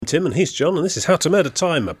Tim and he's John, and this is How to Murder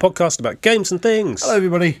Time, a podcast about games and things. Hello,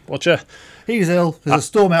 everybody. Watcher. He's ill. There's a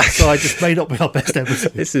storm outside. Just made up our best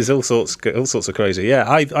episode. This is all sorts of crazy. Yeah,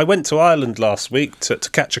 I went to Ireland last week to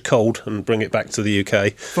catch a cold and bring it back to the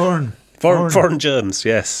UK. Foreign germs,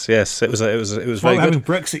 yes. It was very good. Having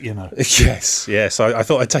Brexit, you know. Yes. I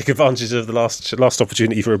thought I'd take advantage of the last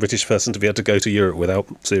opportunity for a British person to be able to go to Europe without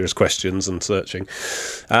serious questions and searching.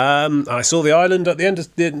 I saw the island at the end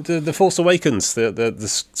of the Force Awakens, the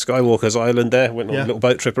Skywalker's Island there. Went on a little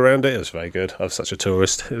boat trip around it. It was very good. I was such a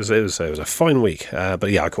tourist. It was a fine week.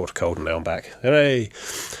 But yeah, I caught a cold and now I'm back. Hooray!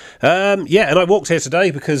 And I walked here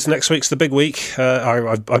today because next week's the big week.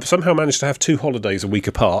 I've somehow managed to have 2 holidays a week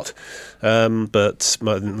apart, but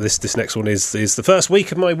this next one is the first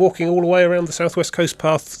week of my walking all the way around the South West Coast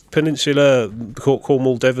Path Peninsula,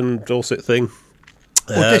 Cornwall, Devon, Dorset thing.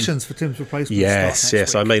 Auditions for Tim's replacement.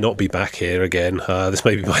 Yes. I may not be back here again. This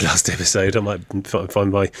may be my last episode. I might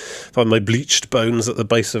find my bleached bones at the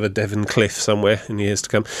base of a Devon cliff somewhere in years to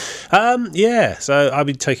come. So I'll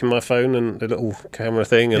be taking my phone and a little camera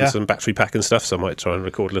thing and some battery pack and stuff. So I might try and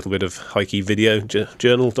record a little bit of hikey video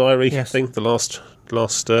journal diary thing. The last and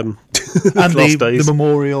last the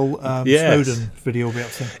memorial Snowden video will be up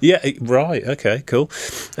soon. Yeah, right. Okay, cool.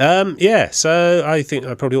 So I think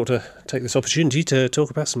I probably ought to take this opportunity to talk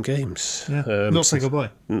about some games. Not say goodbye.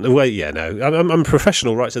 Well, yeah, no. I'm a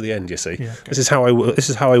professional right to the end. You see, okay. This is how I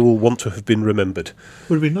will want to have been remembered.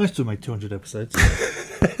 Would have been nice to have made 200 episodes.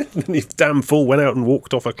 You damn fool went out and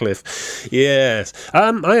walked off a cliff. Yes.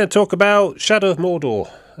 I'm going to talk about Shadow of Mordor.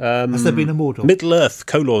 Has there been a Mordor? Middle-earth,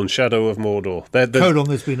 Shadow of Mordor. There's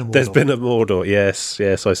been a Mordor. There's been a Mordor, yes,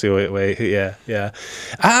 I see yeah.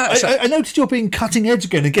 I noticed you're being cutting edge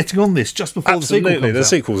again and getting on this just before the sequel comes out. The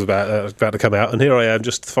sequel's about to come out, and here I am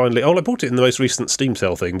just finally... I bought it in the most recent Steam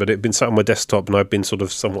sale thing, but it'd been sat on my desktop, and I've been sort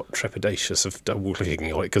of somewhat trepidatious of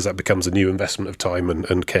double-clicking on it, because that becomes a new investment of time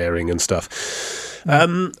and caring and stuff. I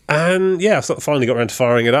sort of finally got around to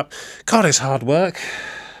firing it up. God, it's hard work.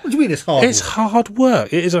 What do you mean it's hard work? It's hard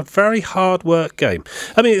work. It is a very hard work game.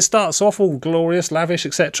 I mean, it starts off all glorious, lavish,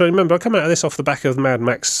 etc. Remember, I come out of this off the back of Mad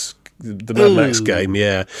Max, the Mad Max game,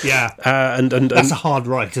 Yeah. And that's a hard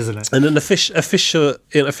right, isn't it? And an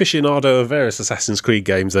aficionado of various Assassin's Creed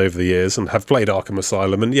games over the years, and have played Arkham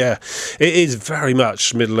Asylum, and it is very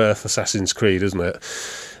much Middle-earth Assassin's Creed, isn't it?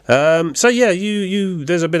 You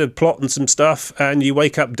there's a bit of plot and some stuff, and you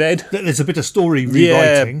wake up dead. There's a bit of story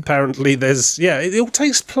rewriting. Yeah, apparently there's. It all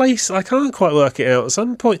takes place. I can't quite work it out. At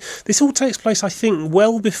some point, this all takes place, I think,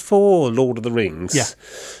 well before Lord of the Rings.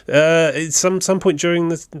 It's some point during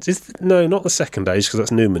not the Second Age, because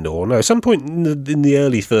that's Numenor. No, some point in the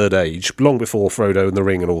early Third Age, long before Frodo and the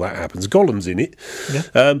Ring and all that happens. Gollum's in it,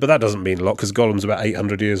 but that doesn't mean a lot because Gollum's about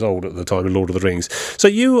 800 years old at the time of Lord of the Rings. So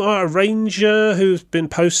you are a ranger who's been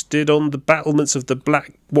posted on the battlements of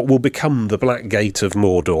what will become the Black Gate of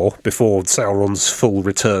Mordor before Sauron's full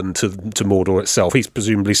return to Mordor itself. He's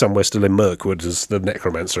presumably somewhere still in Mirkwood as the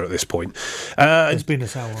necromancer at this point. There's been a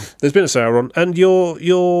Sauron, and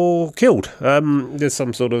you're killed. There's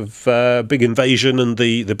some sort of big invasion, and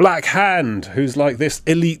the Black Hand, who's like this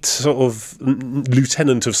elite sort of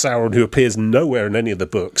lieutenant of Sauron who appears nowhere in any of the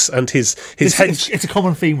books, and it's a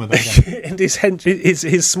common theme with that. And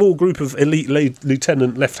his small group of elite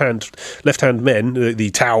lieutenant left-hand men, the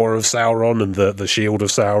Tower of Sauron and the Shield of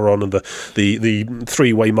Sauron and the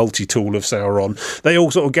three-way multi-tool of Sauron, they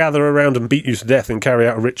all sort of gather around and beat you to death and carry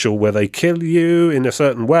out a ritual where they kill you in a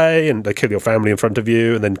certain way, and they kill your family in front of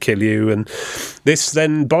you and then kill you, and this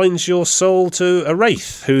then binds your soul to a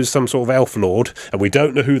wraith who's some sort of elf lord, and we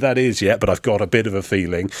don't know who that is yet, but I've got a bit of a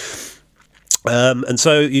feeling. And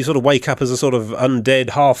so you sort of wake up as a sort of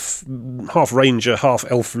undead, half ranger, half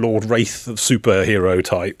elf lord wraith superhero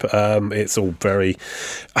type. It's all very,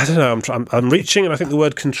 I don't know. I'm reaching, and I think the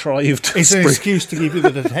word contrived. It's an excuse to give you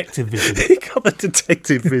the detective vision. You got the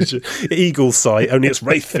detective vision, eagle sight. Only it's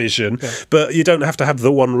wraith vision, but you don't have to have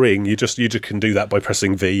the one ring. You just can do that by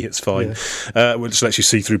pressing V. It's fine, which lets you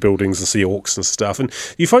see through buildings and see orcs and stuff. And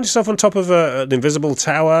you find yourself on top of an invisible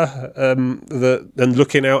tower, and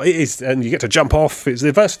looking out. And you get to jump off. It's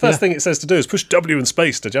the first thing it says to do is push W and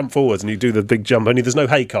space to jump forwards, and you do the big jump. Only there's no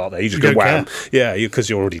hay cart there. You just go wham. Yeah, because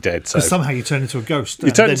you're already dead. So somehow you turn into a ghost.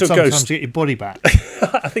 You turn into a ghost. Sometimes you get your body back.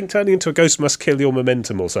 I think turning into a ghost must kill your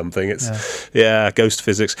momentum or something. It's ghost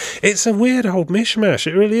physics. It's a weird old mishmash.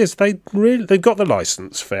 It really is. They've got the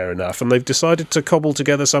license, fair enough, and they've decided to cobble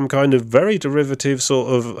together some kind of very derivative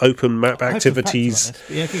sort of open map activities,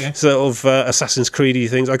 sort of Assassin's Creed-y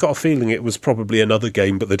things. I got a feeling it was probably another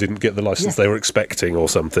game, but they didn't get the license they were expecting or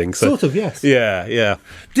something. So, Sort of, yes. Yeah.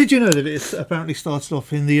 Did you know that it apparently started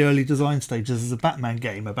off in the early design stages as a Batman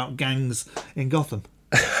game about gangs in Gotham?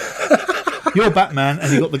 You're Batman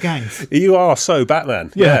and you got the gangs. You are so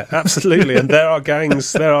Batman. Yeah, absolutely. And there are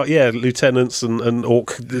gangs, lieutenants and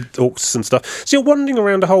orcs and stuff. So you're wandering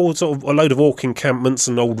around a load of orc encampments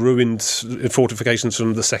and old ruined fortifications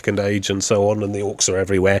from the Second Age and so on, and the orcs are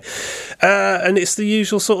everywhere. And it's the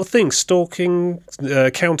usual sort of thing, stalking,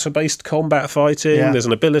 counter-based combat fighting. Yeah. There's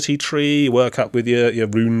an ability tree, you work up with your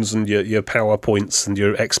runes and your power points and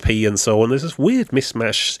your XP and so on. There's this weird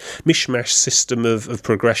mishmash system of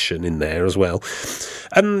progression in there as well.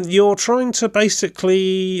 And you're trying to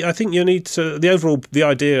basically, I think you need to, the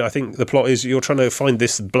idea, I think the plot is you're trying to find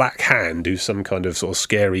this Black Hand, who's some kind of sort of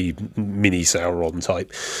scary mini Sauron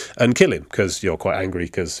type, and kill him because you're quite angry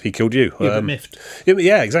because he killed you. But miffed.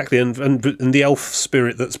 Yeah, exactly. And the elf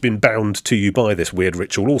spirit that's been bound to you by this weird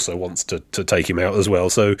ritual also wants to take him out as well.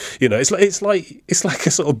 So, it's like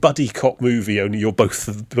a sort of buddy cop movie, only you're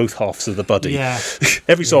both halves of the buddy. Yeah.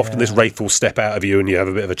 Every so often this wraith will step out of you and you have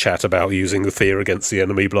a bit of a chat about using the fear against the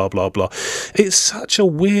enemy, blah blah blah. It's such a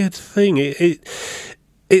weird thing.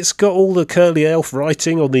 It's got all the curly elf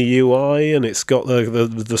writing on the UI, and it's got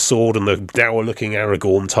the sword and the dour looking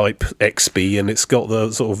Aragorn type XP, and it's got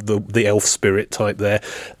the sort of the elf spirit type there.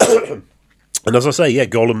 And as I say,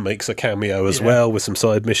 Gollum makes a cameo as well with some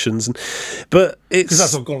side missions, but it's because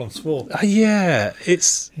that's what Gollum's for.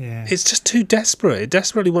 It's just too desperate. It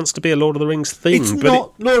desperately wants to be a Lord of the Rings thing, It's but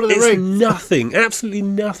not Lord of the Rings. Absolutely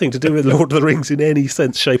nothing to do with Lord of the Rings in any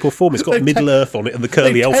sense, shape, or form. It's got Middle Earth on it and the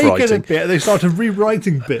curly elf writing. They started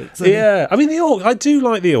rewriting bits. Yeah, I mean the orcs. I do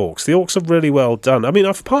like the orcs. The orcs are really well done. I mean,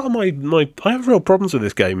 part of my I have real problems with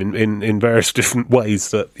this game in various different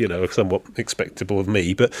ways that are somewhat expectable of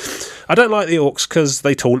me, but I don't like the orcs because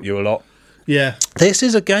they taunt you a lot. Yeah, this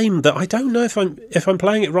is a game that I don't know if I'm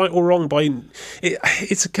playing it right or wrong.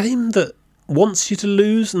 It's a game that wants you to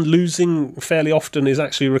lose, and losing fairly often is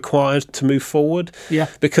actually required to move forward. Yeah,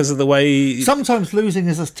 because of the way sometimes losing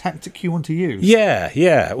is a tactic you want to use.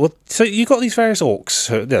 Yeah. Well, so you've got these various orcs.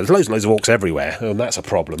 There's loads and loads of orcs everywhere, and that's a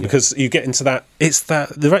problem because you get into that.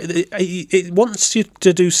 It wants you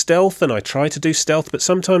to do stealth, and I try to do stealth, but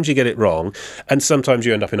sometimes you get it wrong, and sometimes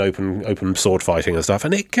you end up in open sword fighting and stuff,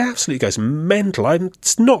 and it absolutely goes mental. I'm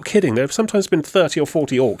not kidding. There have sometimes been 30 or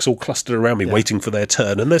 40 orcs all clustered around me waiting for their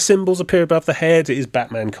turn, and their symbols appear above the head. It is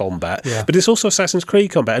Batman combat, but it's also Assassin's Creed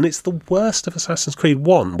combat, and it's the worst of Assassin's Creed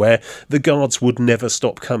 1, where the guards would never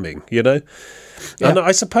stop coming, And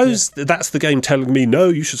I suppose that's the game telling me, no,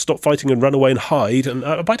 you should stop fighting and run away and hide. And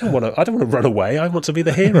I don't want to run away. I want to be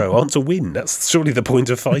the hero. I want to win. That's surely the point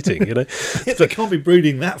of fighting, They can't be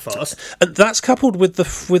brooding that fast. And that's coupled with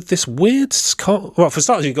this weird. Well, for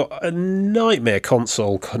starters, you've got a nightmare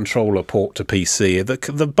console controller port to PC.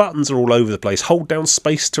 The buttons are all over the place. Hold down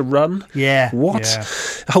space to run. Yeah. What? Yeah.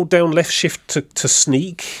 Hold down left shift to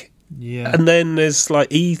sneak. Yeah. And then there's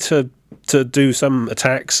like E to do some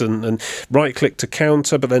attacks and right click to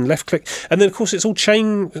counter, but then left click, and then of course it's all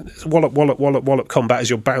chain wallop combat as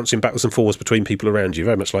you're bouncing backwards and forwards between people around you,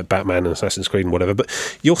 very much like Batman and Assassin's Creed and whatever, but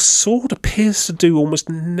your sword appears to do almost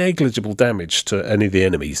negligible damage to any of the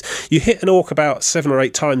enemies. You hit an orc about 7 or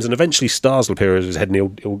 8 times and eventually stars will appear over his head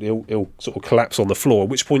and he'll sort of collapse on the floor, at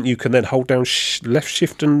which point you can then hold down left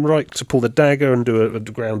shift and right to pull the dagger and do a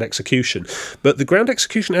ground execution. But the ground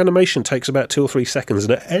execution animation takes about 2 or 3 seconds,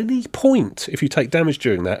 and at any point if you take damage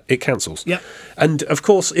during that, it cancels. Yep. And of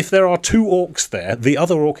course, if there are 2 orcs there, the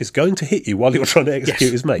other orc is going to hit you while you're trying to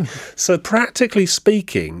execute his mate. So practically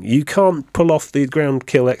speaking, you can't pull off the ground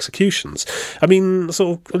kill executions. I mean,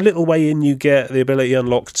 sort of a little way in, you get the ability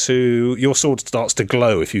unlocked to your sword starts to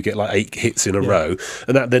glow if you get like 8 hits in a row,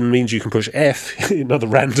 and that then means you can push F, another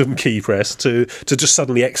random key press, to just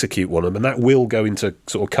suddenly execute one of them, and that will go into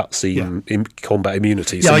sort of cutscene in combat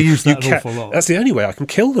immunity. Yeah, so I use that an awful lot. That's the only way I can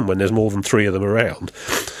kill them when there's more than 3 of them around.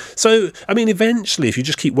 So, I mean, eventually, if you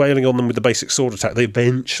just keep wailing on them with the basic sword attack, they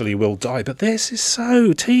eventually will die. But this is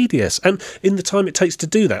so tedious. And in the time it takes to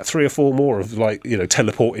do that, 3 or 4 more have,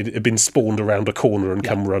 teleported, have been spawned around a corner and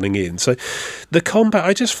come running in. So the combat,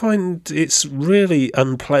 I just find it's really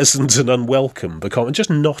unpleasant and unwelcome. Just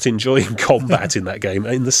not enjoying combat in that game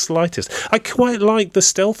in the slightest. I quite like the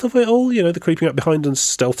stealth of it all, the creeping up behind and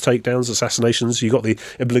stealth takedowns, assassinations. You got the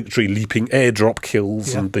obligatory leaping airdrop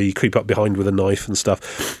kills and the creep up behind with a knife and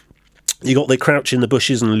stuff. You got the crouch in the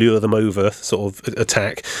bushes and lure them over sort of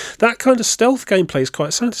attack. That kind of stealth gameplay is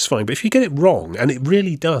quite satisfying, but if you get it wrong, and it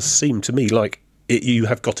really does seem to me like you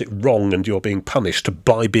have got it wrong and you're being punished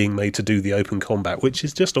by being made to do the open combat, which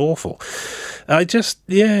is just awful. I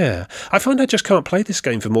find I just can't play this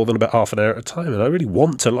game for more than about half an hour at a time, and I really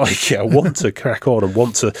want to like it. I want to crack on and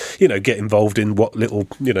want to, get involved in what little,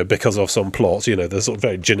 because of some plots, the sort of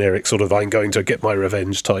very generic sort of I'm going to get my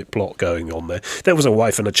revenge type plot going on there. There was a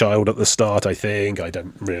wife and a child at the start, I think. I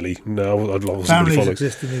don't really know. Families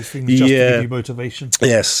exist in these things just to give you motivation.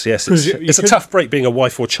 Yes. It's a tough break being a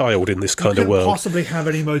wife or child in this kind of world. Possibly have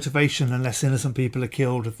any motivation unless innocent people are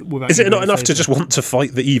killed. Is it not enough to just want to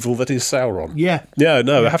fight the evil that is Sauron? Yeah.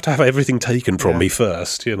 No, I have to have everything taken from me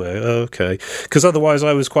first, okay. Because otherwise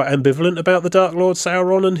I was quite ambivalent about the Dark Lord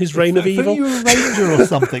Sauron and his reign of evil. You were a ranger or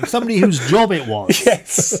something, somebody whose job it was.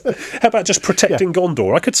 Yes. How about just protecting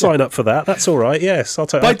Gondor? I could sign up for that. That's all right, yes.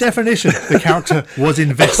 By definition, the character was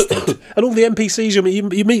invested. And all the NPCs,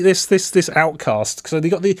 you meet this outcast. So they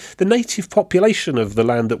got the native population of the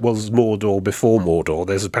land that was Mordor before Mordor.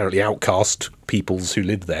 There's apparently outcast peoples who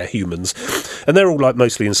lived there, humans, and they're all like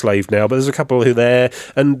mostly enslaved now, but there's a couple who are there,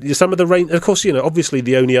 and some of the of course, obviously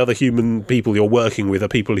the only other human people you're working with are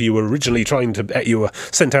people who you were originally you were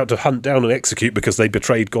sent out to hunt down and execute because they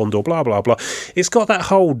betrayed Gondor, blah blah blah. It's got that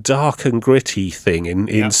whole dark and gritty thing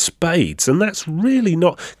in spades, and that's really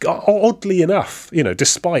not, oddly enough,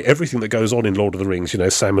 despite everything that goes on in Lord of the Rings,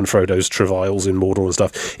 Sam and Frodo's travails in Mordor and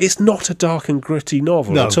stuff, it's not a dark and gritty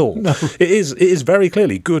novel at all. No. It is very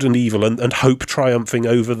clearly good and evil and hope triumphing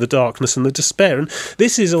over the darkness and the despair, and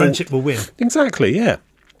this is all friendship will win. Exactly, yeah.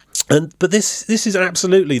 But this is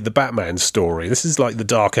absolutely the Batman story. This is like the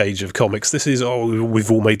dark age of comics. This is,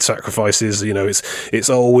 we've all made sacrifices. It's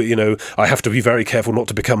I have to be very careful not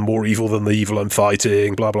to become more evil than the evil I'm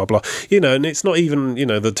fighting. Blah blah blah. And it's not even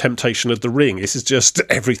the temptation of the ring. This is just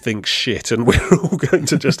everything shit, and we're all going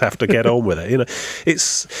to just have to get on with it.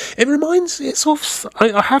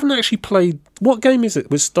 I haven't actually played. What game is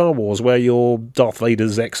it with Star Wars where you're Darth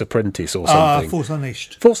Vader's ex-apprentice or something? Force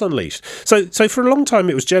Unleashed. Force Unleashed. So for a long time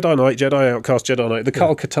it was Jedi Knight, Jedi Outcast, Jedi Knight, the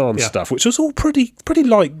Kyle Katarn stuff, which was all pretty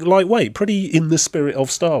lightweight, pretty in the spirit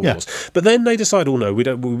of Star Wars. Yeah. But then they decided, no,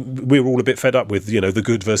 we're all a bit fed up with the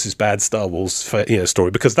good versus bad Star Wars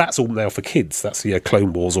story, because that's all now for kids. That's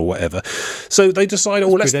Clone Wars or whatever. So they decided,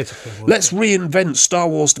 let's reinvent Star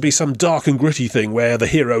Wars to be some dark and gritty thing where the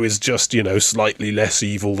hero is just slightly less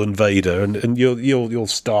evil than Vader, and you're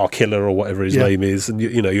Star Killer or whatever his name is, and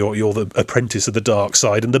you're the apprentice of the dark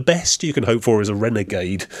side, and the best you can hope for is a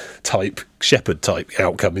renegade type, shepherd type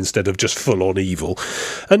outcome instead of just full on evil.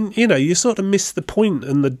 And you sort of miss the point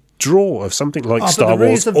and the draw of something like Star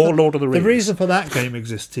Wars or Lord of the Rings. The reason for that game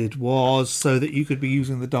existed was so that you could be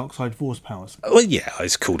using the dark side force powers. Well, yeah,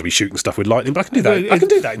 it's cool to be shooting stuff with lightning, but I can do that. I can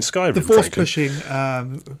do that in Skyrim. The force pushing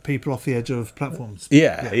people off the edge of platforms.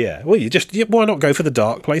 Yeah. Well, why not go for the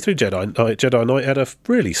dark playthrough? Jedi Knight had a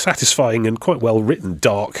really satisfying and quite well written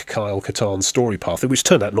dark Kyle Katarn story path, which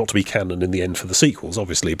turned out not to be canon in the end for the sequels,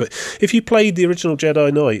 obviously. But if you played the original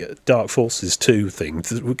Jedi Knight Dark Forces 2 thing,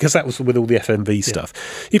 because that was with all the FMV stuff,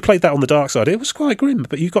 you played that on the dark side. It was quite grim,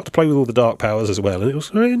 but you got to play with all the dark powers as well, and it was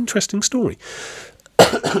a very interesting story.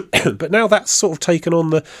 But now that's sort of taken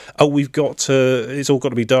on it's all got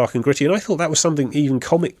to be dark and gritty, and I thought that was something even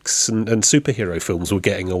comics and superhero films were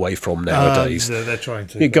getting away from nowadays. They're trying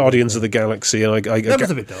to. Guardians of the Galaxy, and that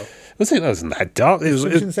was a bit dark. That wasn't that dark. Have you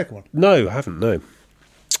seen the second one? No, I haven't. No.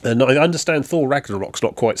 And I understand Thor Ragnarok's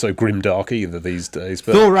not quite so grimdark either these days.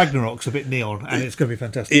 But Thor Ragnarok's a bit neon, and it's going to be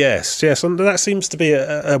fantastic. Yes, and that seems to be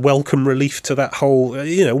a welcome relief to that whole,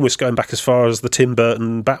 almost going back as far as the Tim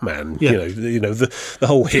Burton Batman. Yeah. The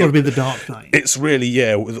whole. It's got to be the Dark Knight. It's really,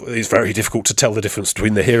 it's very difficult to tell the difference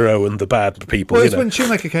between the hero and the bad people. Well, it's when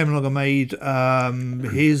Schumacher came along and made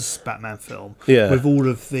his Batman film with all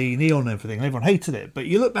of the neon and everything, and everyone hated it. But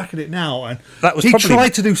you look back at it now, and he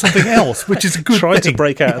tried to do something else, which is a good thing. Tried to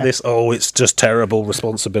break out of this, it's just terrible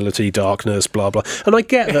responsibility, darkness, blah blah. And I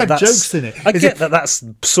get that's jokes in it. That's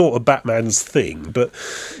sort of Batman's thing, but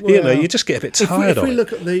you just get a bit tired of it. If we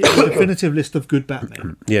look at the definitive list of good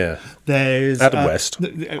Batman, there's Adam West,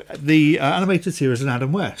 the animated series, and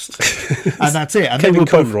Adam West, and that's it. And Kevin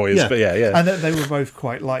Conroy, but and they were both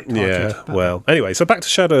quite light. Well, anyway, so back to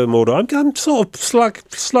Shadow of Mordor. I'm sort of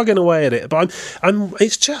slugging away at it, but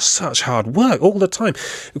it's just such hard work all the time.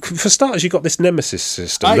 For starters, you've got this nemesis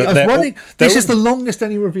system. system. This is the longest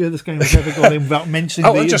any review of this game has ever gone in without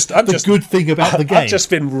mentioning the good thing about the game. I've just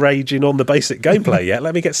been raging on the basic gameplay yet.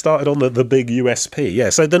 Let me get started on the big USP. Yeah,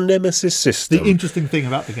 so the Nemesis system. The interesting thing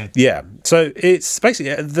about the game. Yeah, so it's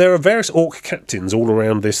basically, there are various orc captains all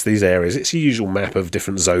around these areas. It's a usual map of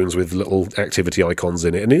different zones with little activity icons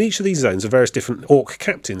in it. And in each of these zones are various different orc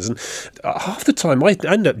captains. And half the time I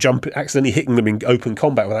end up accidentally hitting them in open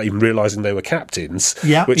combat without even realising they were captains,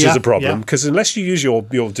 which is a problem. Because unless you use your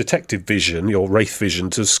detective vision, your wraith vision,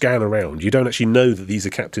 to scan around, you don't actually know that these are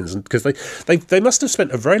captains. Because they must have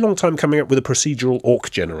spent a very long time coming up with a procedural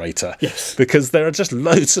orc generator. Yes. Because there are just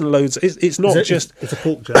loads and loads. It's not just... It's a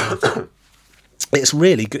pork generator. It's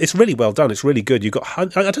really good. It's really well done. It's really good. You've got. I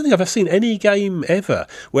don't think I've ever seen any game ever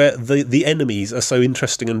where the enemies are so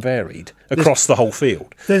interesting and varied across the whole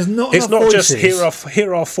field. There's not. It's not voices. Just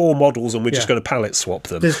here are 4 models and we're just going to palette swap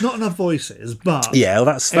them. There's not enough voices, but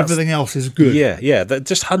that's everything else is good. Yeah. They're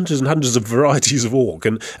just hundreds and hundreds of varieties of orc,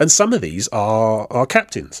 and some of these are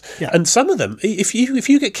captains. Yeah. And some of them, if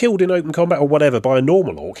you get killed in open combat or whatever by a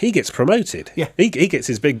normal orc, he gets promoted. Yeah. He gets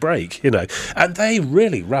his big break. And they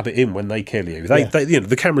really rub it in when they kill you.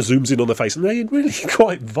 The camera zooms in on their face, and they're really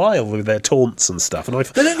quite vile with their taunts and stuff. And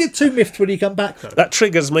they don't get too miffed when you come back, though. That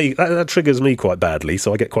triggers me. That triggers me quite badly,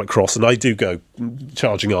 so I get quite cross, and I do go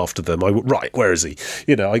charging after them. Where is he?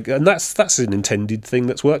 And that's an intended thing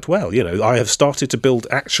that's worked well. I have started to build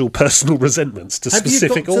actual personal resentments to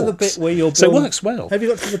specific orcs. Have you got to the bit where you're so it works well. Have you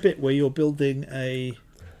got to the bit where you're building a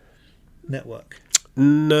network?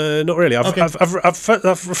 No, not really. I've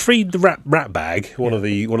freed the rat bag. One of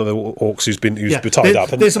the orcs who's been tied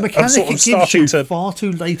up. There's a mechanic it gives you far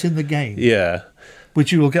too late in the game. Yeah,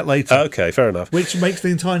 which you will get later. Okay, fair enough. Which makes the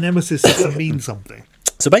entire Nemesis system mean something.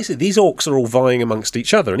 So basically, these orcs are all vying amongst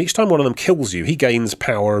each other, and each time one of them kills you, he gains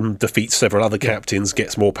power and defeats several other captains,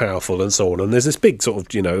 gets more powerful, and so on. And there's this big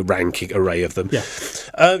sort of ranking array of them.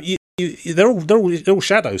 Yeah. They're all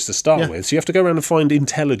shadows to start with, so you have to go around and find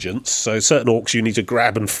intelligence. So certain orcs you need to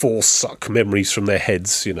grab and force suck memories from their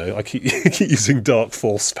heads. I keep using dark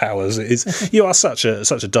force powers. You are such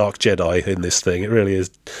a dark Jedi in this thing. It really is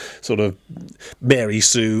sort of Mary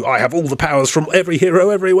Sue. I have all the powers from every hero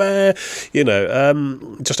everywhere.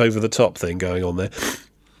 Just over the top thing going on there.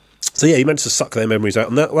 So you manage to suck their memories out,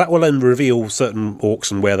 and that will then reveal certain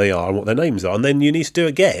orcs and where they are and what their names are, and then you need to do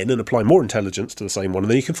again and apply more intelligence to the same one, and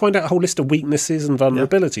then you can find out a whole list of weaknesses and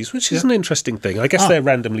vulnerabilities, which is an interesting thing. I guess they're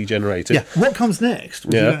randomly generated. Yeah. What comes next,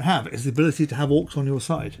 which you don't have, is the ability to have orcs on your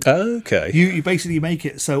side. Okay. You basically make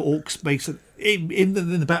it so orcs basically... In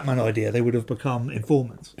the Batman idea, they would have become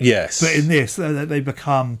informants. Yes. But in this, they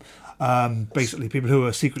become... basically people who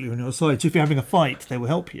are secretly on your side. So if you're having a fight, they will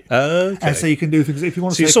help you. Okay. And so you can do things. If you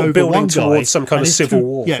want to take sort of over building one guy, towards some kind of civil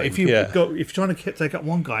war thing. If you're trying to take up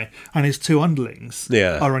one guy and his 2 underlings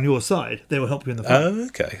are on your side, they will help you in the fight.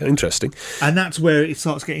 Okay, interesting. And that's where it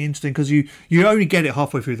starts getting interesting, because you only get it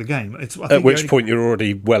halfway through the game. At which point you're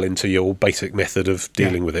already well into your basic method of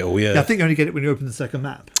dealing with it all. Yeah, I think you only get it when you open the second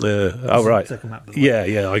map. Right. Second map.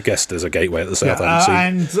 I guess there's a gateway at the south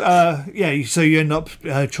end. So you end up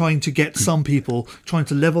trying to get some people, trying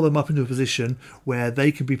to level them up into a position where they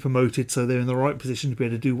can be promoted, so they're in the right position to be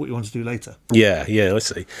able to do what you want to do later. Yeah, I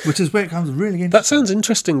see. Which is where it comes really interesting. That sounds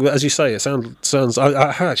interesting, but as you say, it sounds.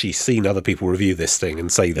 I have actually seen other people review this thing and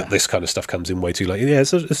say that this kind of stuff comes in way too late. Yeah,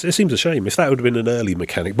 so it seems a shame. If that would have been an early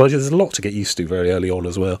mechanic, but there's a lot to get used to very early on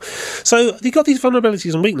as well. So you've got these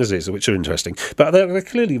vulnerabilities and weaknesses, which are interesting, but they're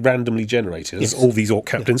clearly randomly generated, as all these orc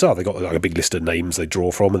captains are. They've got a big list of names they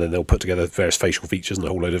draw from, and then they'll put together various facial features and a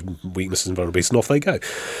whole load of weaknesses and vulnerabilities, and off they go.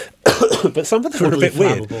 But some of them are a bit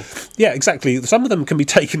weird. Yeah, exactly. Some of them can be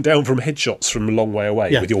taken down from headshots from a long way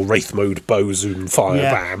away with your Wraith mode bow zoom fire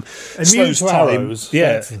bam. Slows time. Arrows.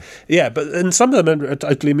 Yeah, and some of them are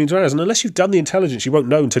totally immune to arrows, and unless you've done the intelligence, you won't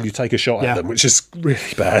know until you take a shot at them, which is really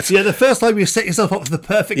bad. Yeah, the first time you set yourself up for the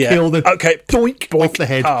perfect kill, then doink off the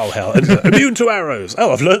head. Oh hell! Immune to arrows.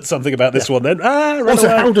 Oh, I've learnt something about this one then. Also,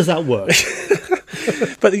 how does that work?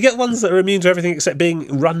 But you get ones that are immune to everything except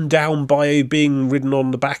being run down by being ridden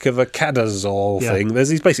on the back of a Kadazor thing. There's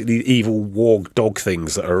these basically evil warg dog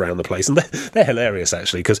things that are around the place, and they're hilarious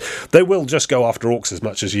actually, because they will just go after orcs as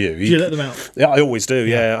much as you. Do you let them out? Yeah, I always do.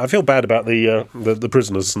 Yeah, I feel bad about the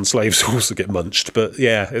prisoners and slaves who also get munched, but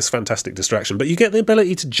yeah, it's a fantastic distraction. But you get the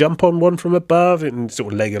ability to jump on one from above in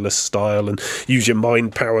sort of Legolas style and use your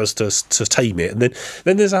mind powers to tame it. And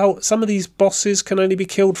then there's some of these bosses can only be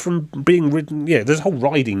killed from being ridden. Yeah, there's a whole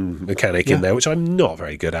riding mechanic in there, which I'm not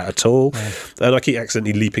very good at all. Yeah. And I keep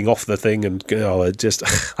accidentally leaping off the thing, and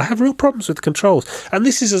I have real problems with the controls. And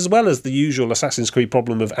this is as well as the usual Assassin's Creed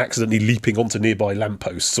problem of accidentally leaping onto nearby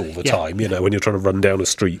lampposts all the time, when you're trying to run down a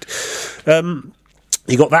street.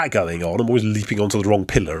 You got that going on. I'm always leaping onto the wrong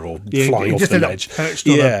pillar or flying off the ledge.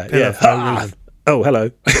 Oh, hello.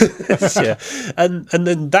 Yeah. And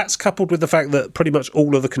then that's coupled with the fact that pretty much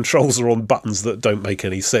all of the controls are on buttons that don't make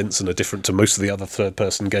any sense and are different to most of the other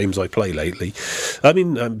third-person games I play lately. I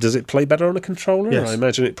mean, does it play better on a controller? Yes. I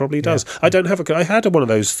imagine it probably does. Yeah. I had one of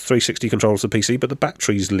those 360 controllers for PC, but the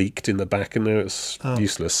battery's leaked in the back and now it's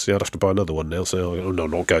useless. I'd have to buy another one now, so I'm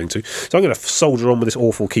not going to. So I'm going to soldier on with this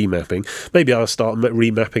awful key mapping. Maybe I'll start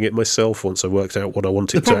remapping it myself once I've worked out what I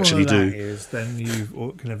want it to actually do. The problem with that is then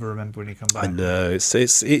you can never remember when you come back. I know.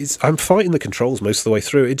 It's I'm fighting the controls most of the way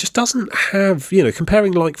through. It just doesn't have,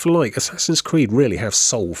 comparing like for like, Assassin's Creed really have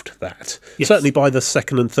solved that. Yes. Certainly by the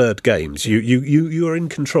second and third games, you are in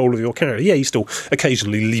control of your character. Yeah, you still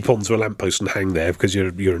occasionally leap onto a lamppost and hang there because you're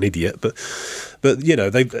an idiot, but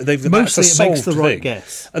they've mostly it makes the right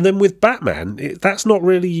guess. And then with Batman, that's not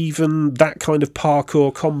really even that kind of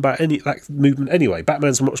parkour combat that movement anyway.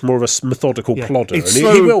 Batman's much more of a methodical plodder, and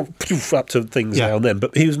he will poof up to things now and then,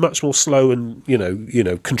 but he was much more slow and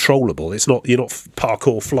controllable. You're not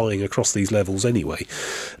parkour flying across these levels anyway.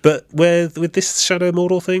 But with this Shadow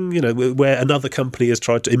Mordor thing, where another company has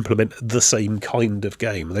tried to implement the same kind of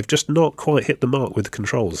game, they've just not quite hit the mark with the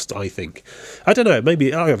controls, I think. I don't know,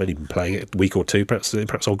 maybe I haven't even been playing it a week or two,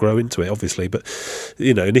 perhaps I'll grow into it, obviously, but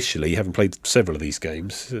initially, having played several of these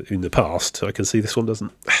games in the past, I can see this one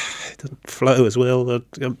doesn't flow as well.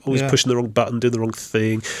 I'm always pushing the wrong button, doing the wrong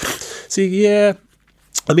thing. So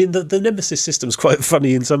I mean, the Nemesis system's quite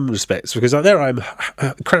funny in some respects, because there I'm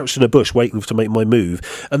crouched in a bush waiting to make my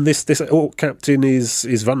move, and this orc captain is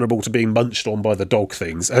vulnerable to being munched on by the dog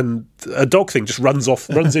things, and a dog thing just runs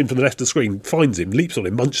in from the left of the screen, finds him, leaps on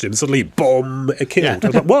him, munched him, suddenly, bomb, killed. I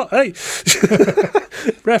was like, what? Hey!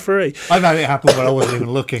 Referee. I've had it happen when I wasn't even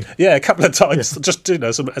looking. Yeah, a couple of times. Just,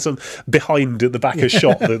 some behind at the back of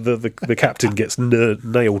shot, the captain gets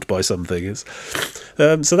nailed by something. So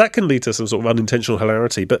that can lead to some sort of unintentional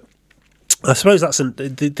hilarity. But I suppose that's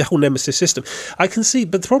the whole Nemesis system. I can see,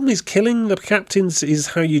 but the problem is killing the captains is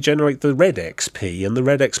how you generate the red XP, and the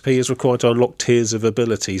red XP is required to unlock tiers of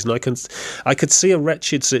abilities. And I could see a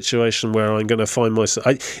wretched situation where I'm going to find myself.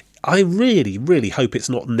 I really, really hope it's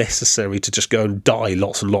not necessary to just go and die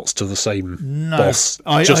lots and lots to the same boss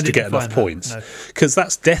just to get enough points. Because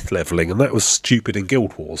that's death levelling, and that was stupid in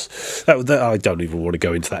Guild Wars. I don't even want to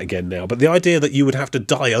go into that again now. But the idea that you would have to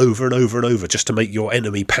die over and over and over just to make your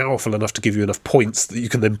enemy powerful enough to give you enough points that you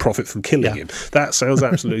can then profit from killing him, that sounds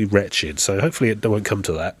absolutely wretched. So hopefully it won't come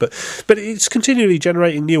to that. But it's continually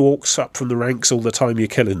generating new orcs up from the ranks all the time you're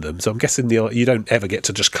killing them. So I'm guessing you don't ever get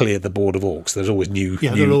to just clear the board of orcs. There's always new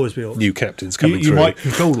captains coming through. You might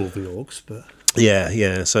control all the orcs, but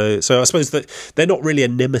yeah. So I suppose that they're not really a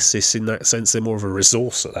nemesis in that sense. They're more of a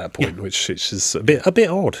resource at that point, which is a bit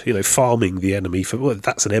odd. Farming the enemy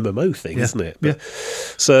that's an MMO thing, isn't it? But,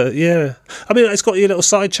 so I mean, it's got your little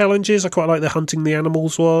side challenges. I quite like the hunting the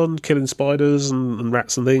animals one, killing spiders and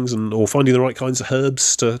rats and things, or finding the right kinds of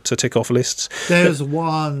herbs to tick off lists. There's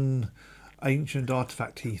one ancient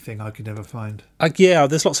artifact-y thing I could never find.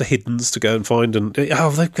 There's lots of hiddens to go and find, and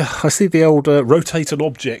I see the old rotate an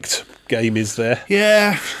object game is there.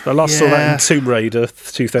 Yeah, I last saw that in Tomb Raider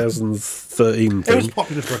 2013 thing. It was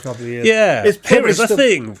popular for a couple of years. Yeah, here is a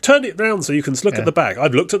thing. Turn it round so you can look at the back.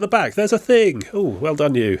 I've looked at the back. There's a thing. Oh, well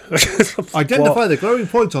done you. Identify the glowing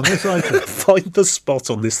point on this item. Find the spot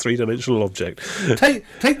on this three-dimensional object.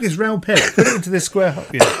 Take this round peg, put it into this square.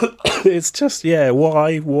 It's just,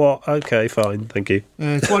 why, what, okay, fine, thank you.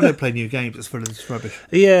 It's why I don't play new games, it's full of this rubbish.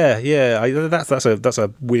 That's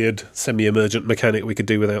a weird semi-emergent mechanic we could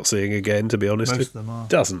do without seeing again, to be honest. Most of them are. It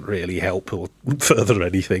doesn't really help or further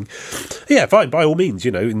anything. Yeah, fine, by all means,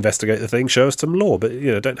 investigate the thing, show us some lore, but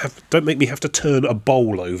don't make me have to turn a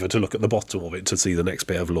bowl over to look at the bottom of it to see the next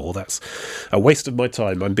bit of lore. That's a waste of my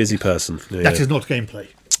time. I'm a busy person. That is not gameplay.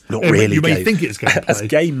 Not really. You may think it's gameplay. As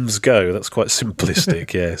games go, that's quite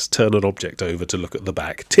simplistic. Yes, turn an object over to look at the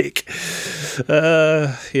back. Tick.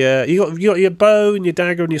 You got your bow and your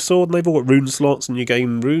dagger and your sword, and they've all got rune slots, and you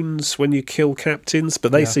gain runes when you kill captains,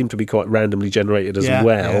 but they seem to be quite randomly generated as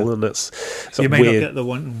well, and that's you may not get the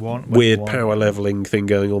one weird power leveling thing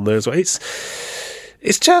going on there as well. It's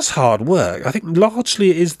just hard work. I think largely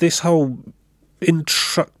it is this whole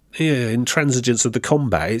intransigence of the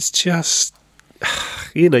combat. It's just.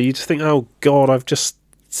 You just think, oh God, I've just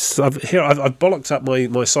I've bollocked up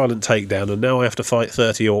my silent takedown, and now I have to fight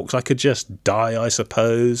 30 orcs. I could just die, I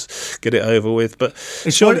suppose, get it over with. But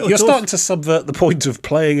you're starting to subvert the point of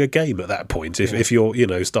playing a game at that point. If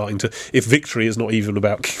you're, starting to, if victory is not even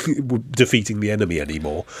about defeating the enemy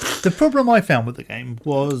anymore. The problem I found with the game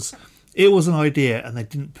was it was an idea, and they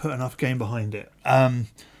didn't put enough game behind it.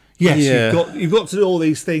 Yes, you've got to do all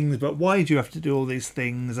these things, but why do you have to do all these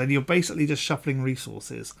things? And you're basically just shuffling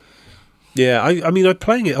resources. Yeah, I mean, I'm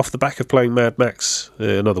playing it off the back of playing Mad Max,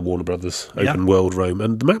 another Warner Brothers open world Rome,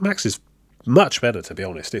 and Mad Max is much better, to be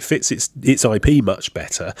honest. It fits its IP much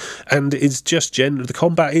better, and it's just the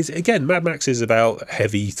combat is, again, Mad Max is about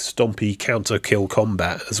heavy, stompy counter kill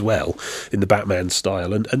combat as well in the Batman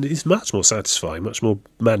style, and it's much more satisfying, much more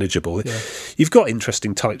manageable. You've got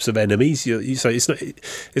interesting types of enemies. You say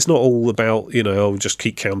it's not all about just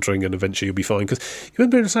keep countering and eventually you'll be fine. Because you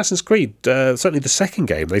remember in Assassin's Creed, certainly the second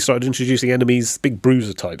game, they started introducing enemies, big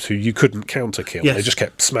bruiser types who you couldn't counter kill. They just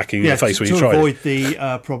kept smacking you in the face when you tried. To avoid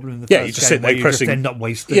the problem in the first game. Sit there pressing, end up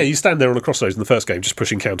wasting. Yeah, you stand there on a crossroads in the first game, just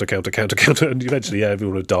pushing counter, and eventually,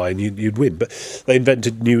 everyone would die and you'd win. But they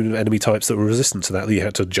invented new enemy types that were resistant to that you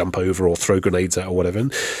had to jump over or throw grenades at or whatever.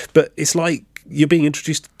 But it's like you're being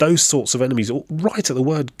introduced to those sorts of enemies right at the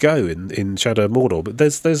word go in Shadow of Mordor. But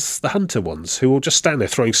there's the hunter ones who will just stand there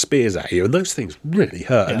throwing spears at you, and those things really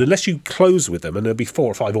hurt. And unless you close with them, and there'll be 4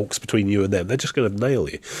 or 5 orcs between you and them, they're just going to nail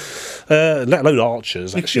you. Let alone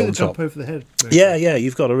archers actually on top. Jump over the head. Yeah,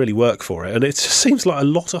 you've got to really work for it, and it seems like a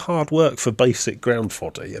lot of hard work for basic ground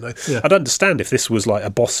fodder. I'd understand if this was like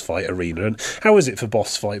a boss fight arena. And how is it for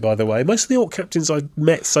boss fight, by the way? Most of the orc captains I've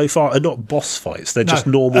met so far are not boss fights; they're just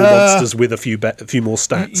normal monsters with a few more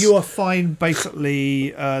stats. You are fine,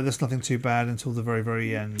 basically. There's nothing too bad until the very,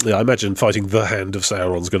 very end. Yeah, I imagine fighting the Hand of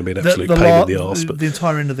Sauron's going to be an absolute pain in the arse. But the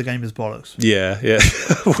entire end of the game is bollocks. Yeah.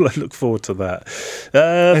 Well, I look forward to that.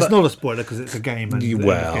 It's not a spoiler because it's a game. And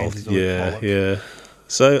yeah.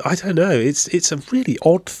 So I don't know. It's a really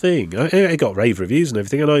odd thing. It got rave reviews and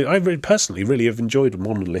everything, and I personally really have enjoyed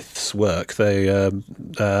Monolith's work. They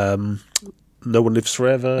No One Lives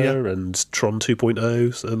Forever and Tron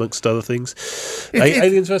 2.0, amongst other things.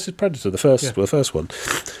 Aliens vs Predator, the first one.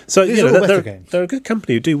 So they're a good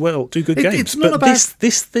company who do good games. But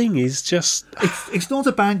this thing is just it's not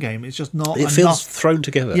a bad game. It's just not. It feels thrown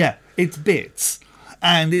together. Yeah, it's bits,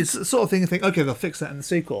 and it's the sort of thing you think, okay, they'll fix that in the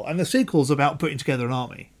sequel, and the sequel's about putting together an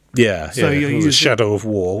army. So you're using Shadow of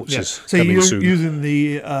War, which is coming soon. Using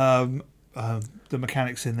the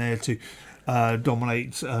mechanics in there to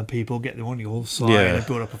dominate people, get them on your side, and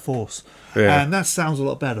build up a force. And that sounds a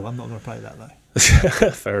lot better. I'm not going to play that though.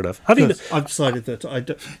 Fair enough. I've decided that I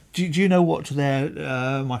do you know what their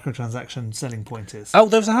microtransaction selling point is? Oh,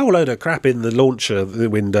 there's a whole load of crap in the launcher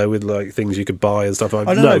window with like things you could buy and stuff.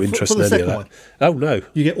 I've no interest in any of that. One, oh no,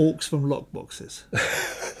 you get orcs from lockboxes.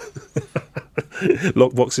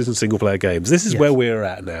 Lockboxes and single player games. This is where we're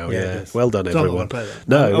at now. Yeah. Well done, everyone.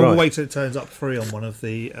 I'll wait till it turns up free on one of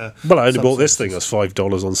the. Well, I only bought this thing as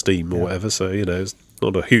 $5 on Steam or whatever, so it's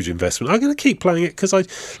not a huge investment. I'm going to keep playing it because I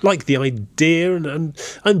like the idea, and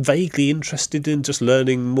I'm vaguely interested in just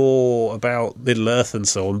learning more about Middle Earth and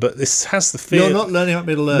so on. But this has the feel you're not learning about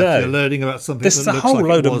Middle Earth. No. You're learning about something. This is a whole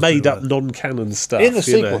load of made up non-canon stuff. In the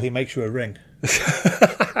sequel, he makes you a ring.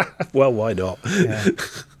 Well, why not? Yeah.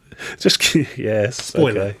 Just yes.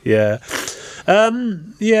 Spoiler. Okay.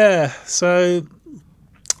 Yeah. So.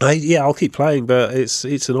 I'll keep playing, but it's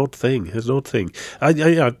an odd thing. It's an odd thing.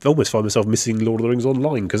 I almost find myself missing Lord of the Rings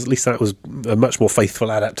Online, because at least that was a much more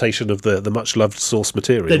faithful adaptation of the much loved source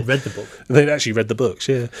material. They'd read the book. They'd actually read the books.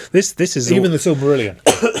 Yeah, this is even the Silmarillion.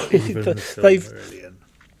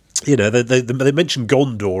 They mention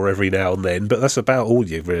Gondor every now and then, but that's about all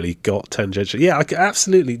you've really got tangentially. Yeah,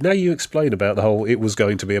 absolutely. Now you explain about the whole, it was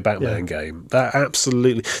going to be a Batman game. That's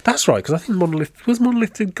right, because I think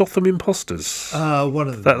Monolith did Gotham Imposters. One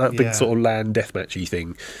of them. That big sort of land deathmatchy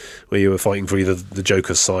thing, where you were fighting for either the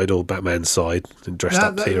Joker's side or Batman's side, and dressed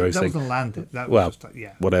up heroes thing. That was a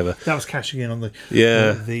land. Whatever. That was cashing in on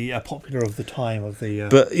the popular of the time of the.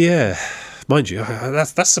 But yeah. Mind you,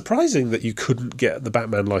 that's surprising that you couldn't get the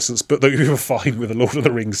Batman license, but that you were fine with a Lord of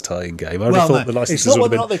the Rings tie-in game. I would have thought the licenses it's not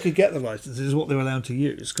whether or not they could get the license, it's what they were allowed to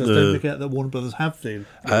use, because don't forget that Warner Brothers have the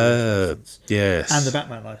license. Yes. And the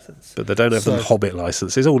Batman license. But they don't have the Hobbit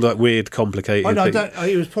license. It's all like weird, complicated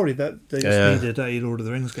it was probably that they just needed a Lord of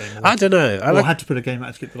the Rings game. I don't know. Or had to put a game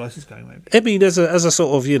out to keep the license going, maybe. I mean, as a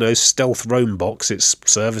sort of, stealth roam box, it's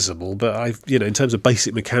serviceable, but in terms of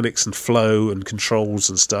basic mechanics and flow and controls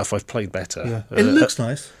and stuff, I've played better. Yeah. It looks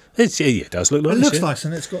nice. It does look nice. It looks yeah. nice,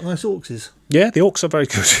 and it's got nice orcs. Yeah, the orcs are very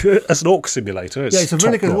good. As an orc simulator, it's a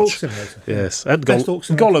really good orc top-notch. simulator. Yes, and Best orc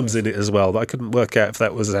simulator. Gollum's in it as well, but I couldn't work out if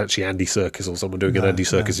that was actually Andy Serkis or someone doing an Andy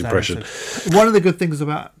Serkis impression. One of the good things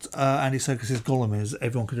about Andy Serkis' Gollum is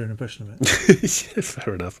everyone can do an impression of it. Yeah,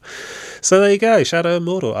 fair enough. So there you go, Shadow of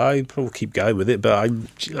Mordor. I probably keep going with it, but I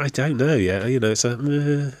don't know yet. It's a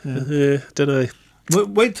don't know.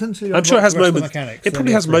 Wait until you're I'm sure it has moments. Mechanics, It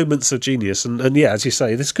probably has moments of genius, and yeah, as you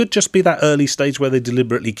say, this could just be that early stage where they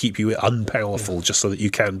deliberately keep you unpowerful, just so that you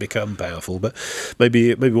can become powerful. But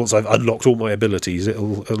maybe once I've unlocked all my abilities,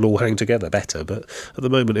 it'll all hang together better. But at the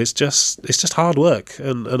moment, it's just hard work,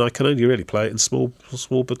 and I can only really play it in small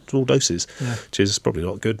doses, which is probably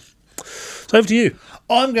not good. So over to you.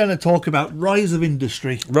 I'm going to talk about Rise of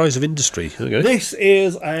Industry. Rise of Industry. Okay. This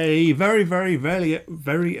is a very, very, very,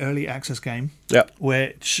 very early access game. Yeah.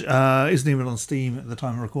 Which isn't even on Steam at the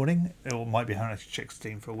time of recording. It might be having to check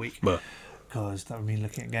Steam for a week. Because that would mean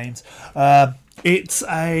looking at games. It's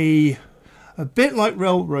a bit like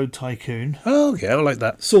Railroad Tycoon. Oh, yeah, I like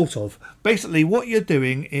that. Sort of. Basically, what you're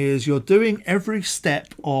doing is you're doing every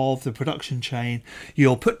step of the production chain.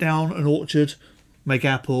 You'll put down an orchard, make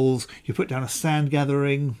apples, you put down a sand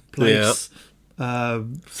gathering place,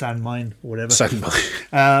 sand mine or whatever,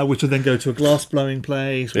 which will then go to a glass blowing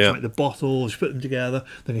place, which make the bottles, you put them together,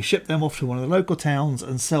 then you ship them off to one of the local towns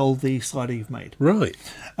and sell the cider you've made. Right.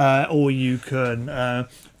 Or you can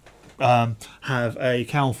have a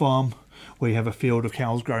cow farm where you have a field of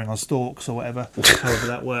cows growing on stalks or whatever, however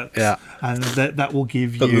that works. Yeah. And that will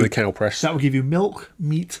give you the cow press. That will give you milk,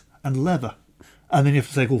 meat, and leather. And then you have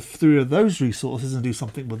to take all three of those resources and do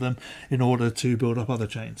something with them in order to build up other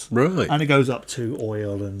chains. Right. And it goes up to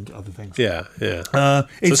oil and other things. Yeah, yeah.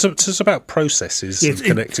 So it's about processes and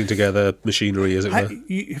connecting together machinery, as it were. Have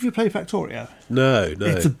you played Factorio? No.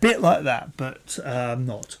 It's a bit like that, but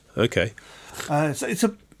not. Okay.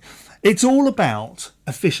 So it's all about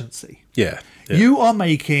efficiency. Yeah. You are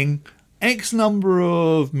making X number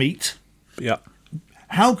of meat. Yeah.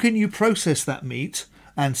 How can you process that meat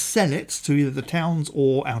and sell it to either the towns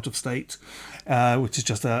or out of state, which is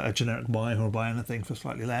just a generic buy or buy anything for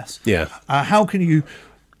slightly less? Yeah. How can you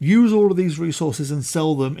use all of these resources and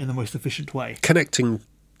sell them in the most efficient way? Connecting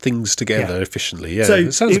things together efficiently. Yeah, so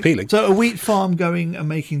it sounds appealing. So a wheat farm going and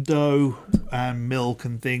making dough and milk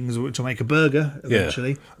and things, which will make a burger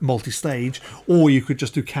eventually, multi-stage, or you could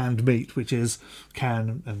just do canned meat, which is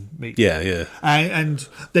can and meat. Yeah. And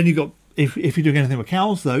then you got if you're doing anything with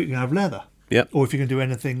cows, though, you can have leather. Yep. Or if you can do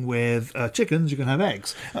anything with chickens, you can have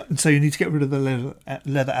eggs. And so you need to get rid of the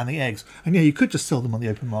leather and the eggs. And you could just sell them on the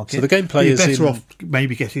open market. So the gameplay is better off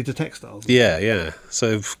maybe getting into textiles. Yeah.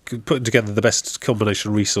 So putting together the best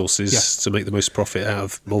combination of resources to make the most profit out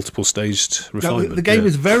of multiple staged refinement. The game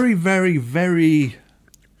is very, very, very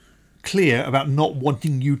clear about not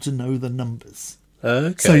wanting you to know the numbers.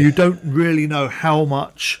 Okay. So you don't really know how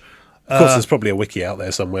much. Of course, there's probably a wiki out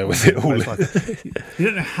there somewhere with it all. You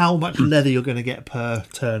don't know how much leather you're going to get per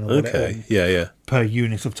turn or whatever, per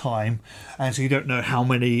unit of time. And so you don't know how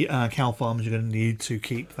many cow farms you're going to need to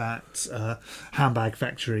keep that handbag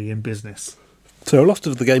factory in business. So a lot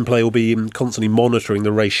of the gameplay will be constantly monitoring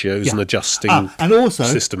the ratios and adjusting and also,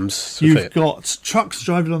 systems. You've got trucks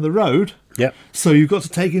driving on the road. Yep. So you've got to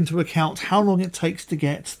take into account how long it takes to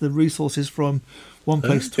get the resources from one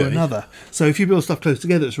place to another. So if you build stuff close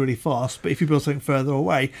together, it's really fast. But if you build something further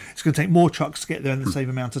away, it's going to take more trucks to get there in the same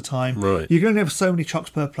amount of time. Right. You're going to have so many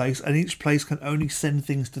trucks per place, and each place can only send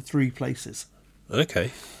things to 3 places.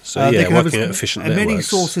 Okay. So they can working out efficient networks. Many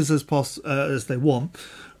sources as they want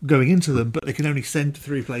going into them, but they can only send to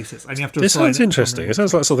 3 places, and you have to. It sounds interesting. It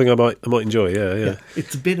sounds like something I might enjoy. Yeah.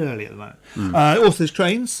 It's a bit early at the moment. Also, there's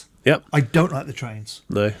trains. Yep. I don't like the trains.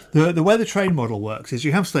 No. The way the train model works is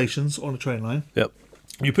you have stations on a train line. Yep.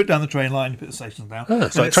 You put down the train line, you put the stations down.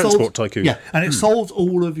 It's like Transport Tycoon. Yeah, and it solves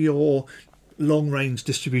all of your long-range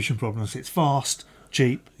distribution problems. It's fast,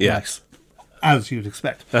 cheap, nice, as you'd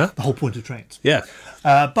expect. The whole point of trains. Yeah.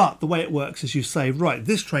 But the way it works is you say, right,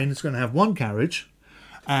 this train is going to have one carriage,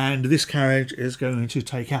 and this carriage is going to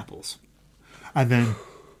take apples. And then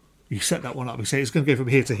you set that one up. You say it's going to go from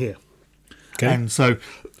here to here. Okay. And so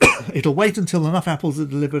it'll wait until enough apples are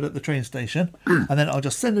delivered at the train station, and then I'll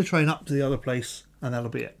just send the train up to the other place, and that'll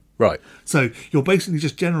be it. Right. So you're basically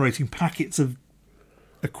just generating packets of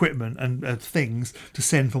equipment and things to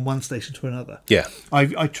send from one station to another. Yeah.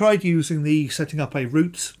 I tried setting up a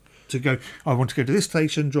route to go. I want to go to this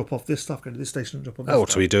station, drop off this stuff, go to this station, and drop off this stuff.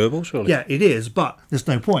 To be doable, surely. Yeah, it is, but there's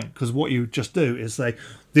no point, because what you just do is say,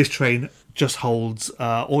 this train just holds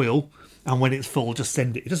oil, and when it's full, just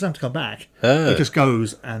send it. It doesn't have to come back. It just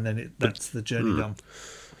goes, and then that's the journey done.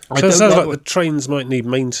 So it sounds like the trains might need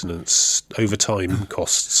maintenance over time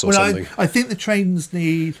costs or something. I think the trains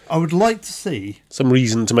need... I would like to see... some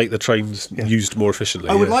reason to make the trains used more efficiently.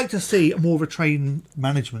 I would like to see more of a train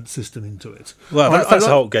management system into it. Well, that's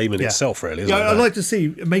the whole game in itself, really, isn't it? I'd like to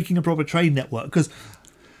see making a proper train network, because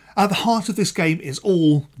at the heart of this game is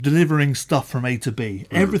all delivering stuff from A to B.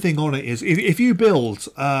 Everything on it is... If you build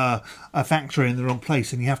a factory in the wrong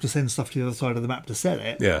place and you have to send stuff to the other side of the map to sell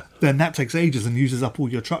it, then that takes ages and uses up all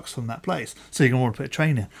your trucks from that place. So you're going to want to put a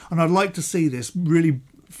train in. And I'd like to see this really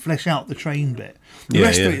flesh out the train bit. The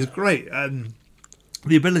rest of it is great.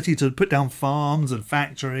 The ability to put down farms and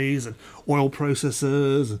factories and oil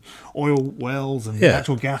processors and oil wells and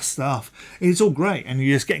natural gas stuff. It's all great, and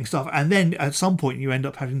you're just getting stuff. And then at some point you end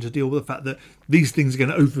up having to deal with the fact that these things are going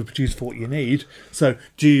to overproduce for what you need. So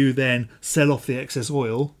do you then sell off the excess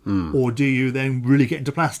oil, or do you then really get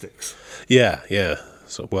into plastics? Yeah.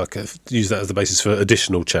 Sort of use that as the basis for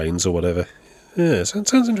additional chains or whatever. Yeah,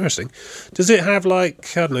 sounds interesting. Does it have,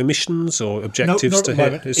 like, I don't know, missions or objectives to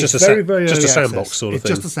hit? It's just a sandbox access. sort of it's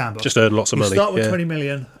thing. Just a sandbox. Just earn lots of money. You start with 20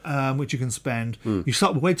 million, which you can spend. You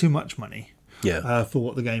start with way too much money. For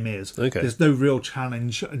what the game is. Okay. There's no real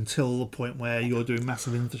challenge until the point where you're doing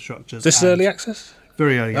massive infrastructures. This is early access?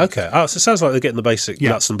 Very early access. Okay. Oh, so it sounds like they're getting the basic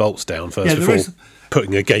nuts and bolts down first before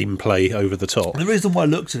putting a gameplay over the top. The reason why I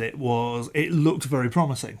looked at it was it looked very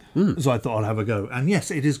promising. So I thought I'd have a go. And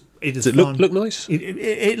yes, it is. Does it fun. look nice?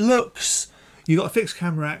 It looks... You've got a fixed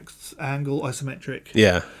camera angle, isometric.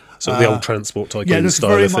 Yeah. So the old Transport Tycoon it looks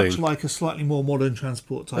style of thing. very much like a slightly more modern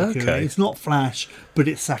Transport Tycoon. Okay. It's not Flash, but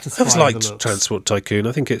it's satisfying. I've liked Transport Tycoon.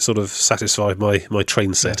 I think it sort of satisfied my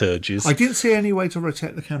train set urges. I didn't see any way to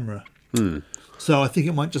rotate the camera. So I think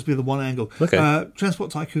it might just be the one angle. Okay.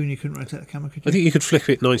 Transport Tycoon, you couldn't rotate the camera, could you? I think you could flip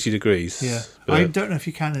it 90 degrees. Yeah. I don't know if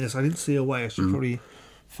you can in this. I didn't see a way. I should probably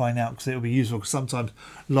find out, because it will be useful, because sometimes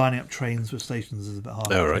lining up trains with stations is a bit hard.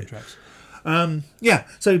 Oh, right. Tracks.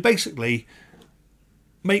 So basically,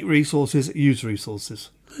 make resources, use resources.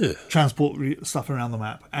 Yeah. Transport stuff around the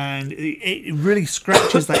map. And it really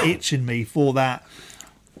scratches that itch in me for that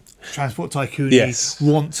Transport Tycoon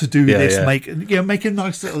want to do this, make a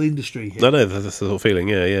nice little industry here. I know, that's the sort of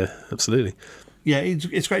feeling, absolutely. Yeah,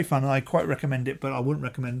 it's great fun, and I quite recommend it, but I wouldn't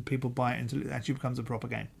recommend people buy it until it actually becomes a proper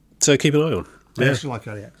game. So keep an eye on. I actually like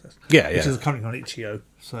early access. Yeah. Which is currently on itch.io,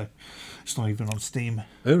 so it's not even on Steam.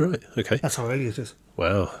 Oh, right, okay. That's how early it is.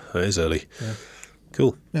 Wow, that is early. Yeah.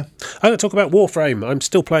 Cool. Yeah. I'm going to talk about Warframe. I'm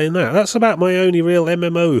still playing that. That's about my only real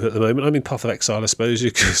MMO at the moment. I mean, Path of Exile, I suppose.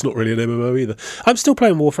 It's not really an MMO either. I'm still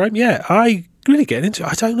playing Warframe. Yeah, I really get into it.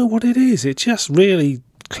 I don't know what it is. It just really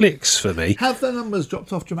clicks for me. Have the numbers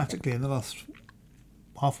dropped off dramatically in the last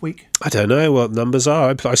half week? I don't know what numbers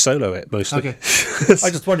are. I solo it mostly. Okay. I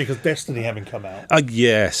just wonder, because Destiny having come out.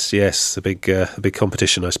 Yes. A big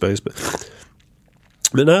competition, I suppose.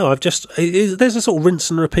 But no, there's a sort of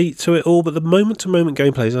rinse and repeat to it all, but the moment-to-moment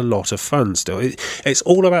gameplay is a lot of fun still. It's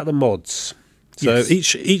all about the mods. So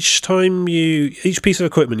each piece of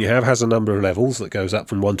equipment you have has a number of levels that goes up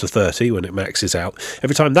from 1 to 30 when it maxes out.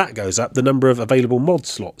 Every time that goes up, the number of available mod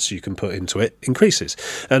slots you can put into it increases.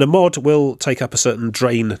 And a mod will take up a certain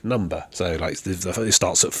drain number. So like it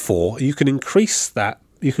starts at 4. You can increase that.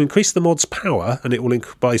 You can increase the mod's power, and it will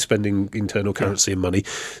by spending internal currency and money.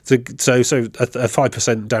 So a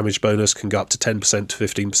 5% damage bonus can go up to 10%, to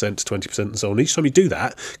 15%, to 20%, and so on. Each time you do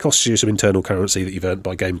that, it costs you some internal currency that you've earned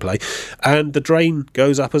by gameplay, and the drain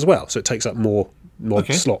goes up as well. So it takes up more mod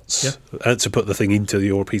slots to put the thing into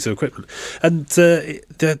your piece of equipment. And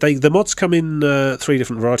the mods come in 3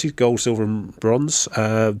 different varieties: gold, silver and bronze,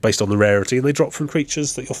 based on the rarity, and they drop from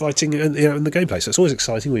creatures that you're fighting in the gameplay. So it's always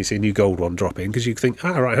exciting when you see a new gold one drop in, because you think,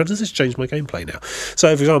 right, how does this change my gameplay now?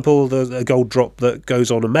 So for example, the gold drop that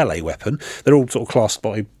goes on a melee weapon, they're all sort of classed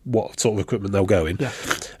by what sort of equipment they'll go in.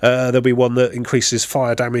 There'll be one that increases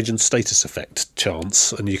fire damage and status effect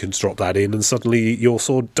chance, and you can drop that in, and suddenly your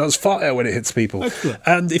sword does fire when it hits people.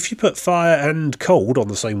 And if you put fire and cold on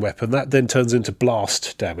the same weapon, that then turns into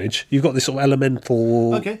blast damage. You've got this sort of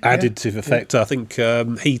elemental additive effect. I think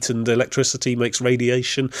heat and electricity makes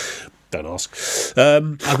radiation. Don't ask. I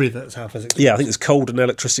believe that's how physics works. Yeah, I think it's cold and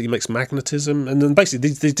electricity makes magnetism, and then basically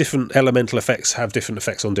these different elemental effects have different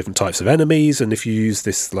effects on different types of enemies. And if you use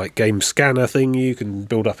this like game scanner thing, you can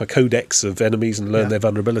build up a codex of enemies and learn their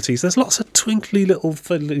vulnerabilities. There's lots of twinkly little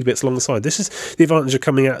fiddly bits along the side. This is the advantage of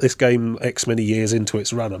coming out this game X many years into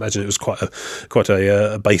its run. I imagine it was quite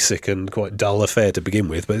a basic and quite dull affair to begin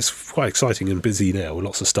with, but it's quite exciting and busy now with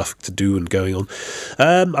lots of stuff to do and going on.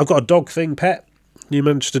 I've got a dog thing pet. you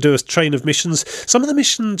manage to do a chain of missions. Some of the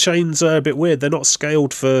mission chains are a bit weird. They're not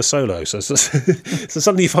scaled for solo, so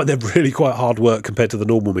suddenly you find they're really quite hard work compared to the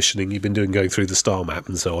normal missioning you've been doing going through the star map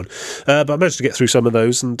and so on. But I managed to get through some of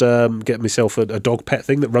those and get myself a dog pet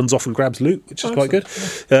thing that runs off and grabs loot, which is quite good.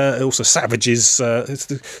 It also savages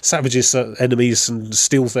enemies and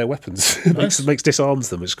steals their weapons. makes disarms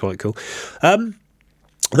them, which is quite cool.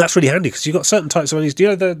 That's really handy because you've got certain types of enemies. Do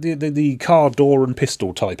you know the car door and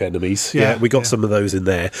pistol type enemies? Yeah, we got some of those in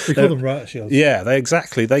there. We call them riot shields. Yeah, they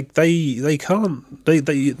can't.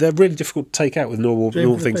 They're really difficult to take out with normal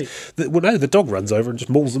things. The dog runs over and just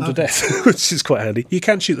mauls them to death, which is quite handy. You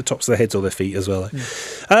can shoot the tops of their heads or their feet as well.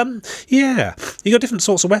 You got different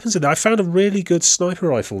sorts of weapons in there. I found a really good sniper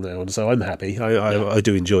rifle now, and so I'm happy. I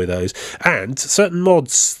do enjoy those, and certain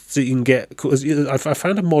mods that you can get. I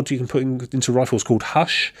found a mod you can put into rifles called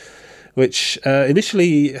Hush, which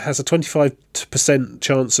initially has a 25%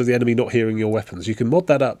 chance of the enemy not hearing your weapons. You can mod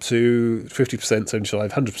that up to 50%,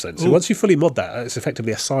 75%, 100%. So once you fully mod that, it's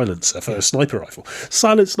effectively a silencer for a sniper rifle.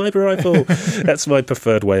 Silent sniper rifle. That's my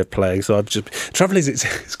preferred way of playing. So trouble is,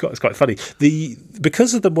 it's quite funny.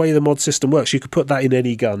 Because of the way the mod system works, you could put that in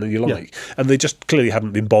any gun that you like, and they just clearly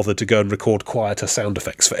haven't been bothered to go and record quieter sound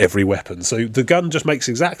effects for every weapon. So the gun just makes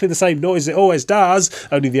exactly the same noise it always does,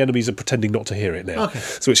 only the enemies are pretending not to hear it now.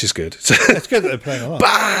 So which is good. It's good that they're playing along.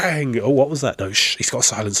 Bang! Oh, what was that? No, he's got a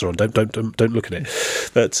silencer on. Don't look at it.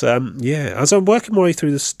 But as I'm working my way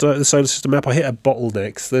through the solar system map, I hit a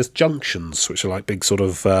bottleneck. There's junctions, which are like big sort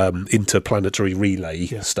of interplanetary relay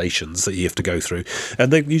stations that you have to go through,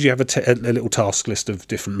 and they usually have a little task list of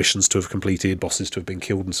different missions to have completed, bosses to have been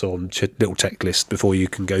killed, and so on. Little tech list before you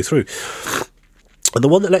can go through. And the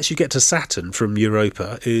one that lets you get to Saturn from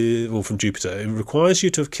Europa, or from Jupiter, it requires you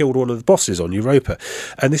to have killed one of the bosses on Europa.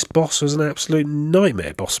 And this boss was an absolute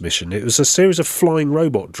nightmare boss mission. It was a series of flying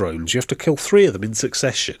robot drones. You have to kill 3 of them in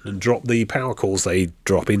succession and drop the power cores they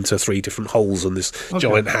drop into 3 different holes on this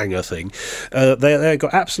giant hangar thing. They've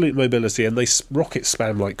got absolute mobility, and they rocket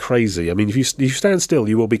spam like crazy. I mean, if you stand still,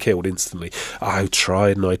 you will be killed instantly. I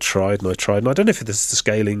tried and I tried and I tried. And I don't know if this is the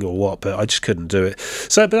scaling or what, but I just couldn't do it.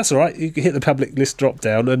 But that's all right. You can hit the public list drop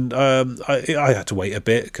down, and I had to wait a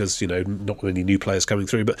bit because not many new players coming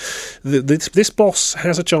through, but this boss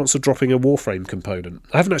has a chance of dropping a Warframe component.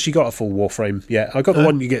 I haven't actually got a full Warframe yet. I got the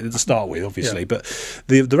one you get to start with, obviously, but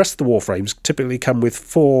the rest of the Warframes typically come with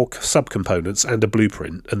 4 subcomponents and a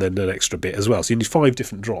blueprint, and then an extra bit as well. So you need 5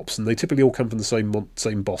 different drops, and they typically all come from the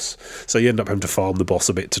same boss. So you end up having to farm the boss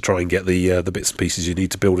a bit to try and get the bits and pieces you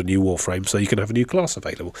need to build a new Warframe, so you can have a new class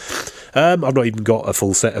available. I've not even got a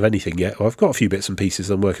full set of anything yet. I've got a few bits and pieces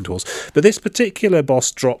I'm working towards, but this particular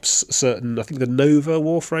boss drops certain, I think the Nova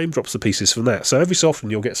Warframe drops the pieces from that, so every so often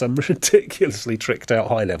you'll get some ridiculously tricked out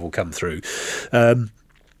high level come through.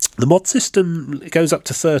 The mod system goes up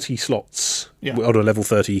to 30 slots on a level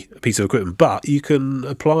 30 piece of equipment, but you can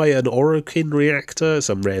apply an Orokin reactor,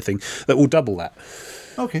 some rare thing, that will double that.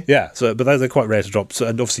 Okay. Yeah, but they're quite rare to drop,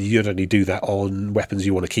 and obviously you'd only do that on weapons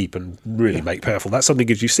you want to keep and really make powerful. That suddenly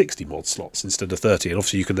gives you 60 mod slots instead of 30, and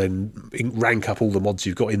obviously you can then rank up all the mods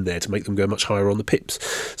you've got in there to make them go much higher on the pips.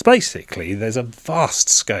 So basically, there's a vast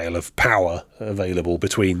scale of power available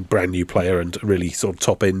between brand new player and really sort of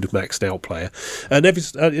top end maxed out player. And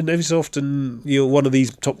every so often, one of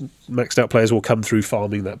these top maxed out players will come through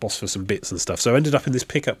farming that boss for some bits and stuff. So I ended up in this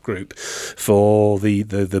pickup group for the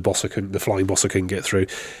boss the flying boss I couldn't get through.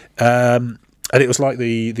 And it was like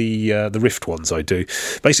the Rift ones I do.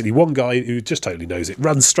 Basically, one guy who just totally knows it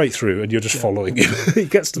runs straight through, and you're just following him. He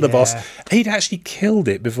gets to the boss. He'd actually killed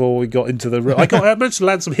it before we got into the room. I managed to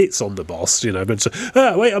land some hits on the boss. I managed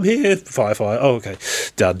to, wait, I'm here. Fire. Oh, okay,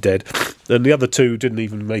 done, dead. And the other 2 didn't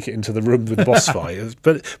even make it into the room with the boss fight.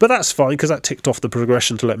 But that's fine, because that ticked off the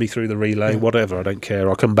progression to let me through the relay. Whatever, I don't care.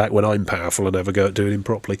 I'll come back when I'm powerful and have a go at doing him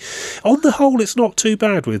properly. On the whole, it's not too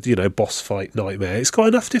bad with boss fight nightmare. It's got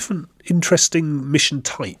enough different interesting mission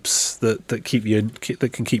types that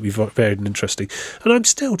can keep you varied and interesting. And I'm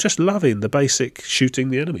still just loving the basic shooting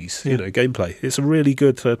the enemies. Gameplay. It's a really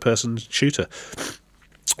good third-person shooter,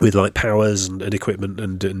 with like powers and equipment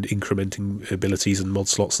and incrementing abilities and mod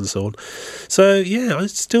slots and so on. So yeah, I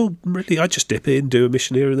just dip in, do a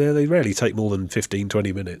mission here and there. They rarely take more than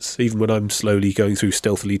 15-20 minutes, even when I'm slowly going through,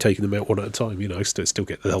 stealthily taking them out one at a time. I still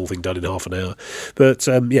get the whole thing done in half an hour. But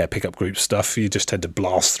pickup group stuff, you just tend to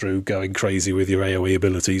blast through, going crazy with your AoE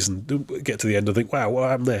abilities, and get to the end and think, wow, what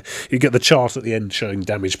happened there? You get the chart at the end showing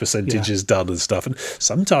damage percentages done and stuff, and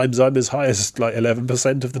sometimes I'm as high as like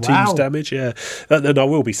 11% of the team's damage. And I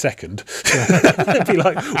will be be second. It'd be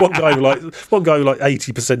like one guy with like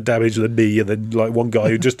 80% damage to the knee, and then like one guy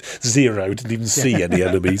who just zero, didn't even see any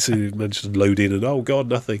enemies, who managed to load in and oh god,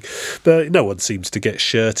 nothing. But no one seems to get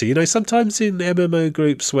shirty. You know, sometimes in MMO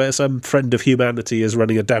groups where some friend of humanity is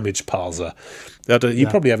running a damage parser. You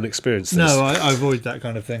probably haven't experienced this. No, I avoid that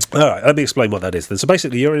kind of thing. All right, let me explain what that is then. So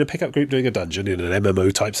basically, you're in a pickup group doing a dungeon in an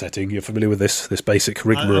MMO type setting. You're familiar with this basic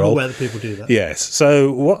rigmarole. I'm aware that people do that. Yes.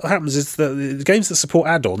 So what happens is that the games that support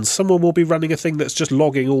add-ons, someone will be running a thing that's just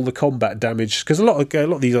logging all the combat damage, because a lot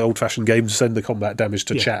of these old-fashioned games send the combat damage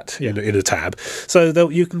to chat in a tab. So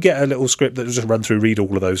you can get a little script that will just run through, read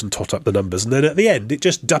all of those, and tot up the numbers, and then at the end it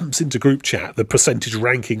just dumps into group chat the percentage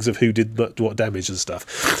rankings of who did what damage and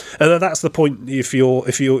stuff. And that's the point. If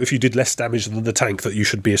you did less damage than the tank, that you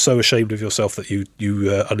should be so ashamed of yourself that you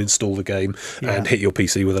uninstall the game and hit your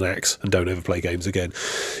PC with an axe and don't ever play games again.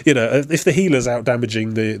 You know, if the healer's out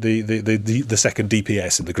damaging the second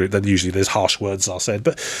DPS in the group, then usually there's harsh words are said.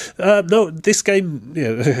 But no, this game,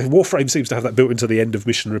 you know, Warframe seems to have that built into the end of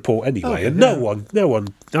mission report anyway. No one.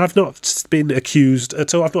 I've not been accused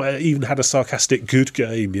at all. I've not even had a sarcastic good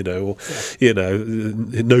game. You know, or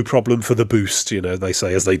no problem for the boost. You know, they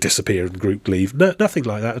say as they disappear and group leave. No, nothing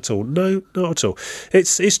like that at all. No, not at all.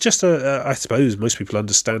 It's just I suppose most people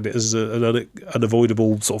understand it as an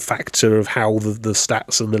unavoidable sort of factor of how the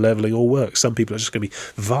stats and the levelling all work. Some people are just going to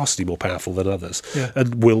be vastly more powerful than others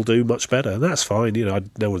and will do much better, and that's fine. You know,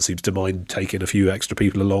 no one seems to mind taking a few extra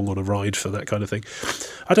people along on a ride for that kind of thing.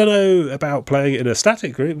 I don't know about playing it in a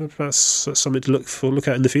static group, but that's something to look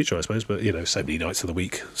at in the future, I suppose. But you know, so many nights of the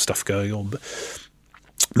week stuff going on.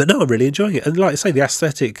 But no, I'm really enjoying it. And like I say, the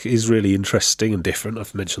aesthetic is really interesting and different.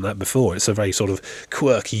 I've mentioned that before. It's a very sort of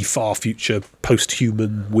quirky, far future,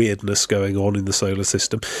 post-human weirdness going on in the solar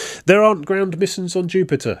system. There aren't ground missions on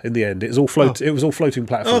Jupiter in the end. It was all floating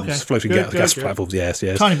platforms, floating gas platforms. Yes.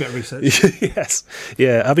 Tiny bit of research. Yes.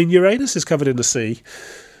 Yeah. I mean, Uranus is covered in the sea.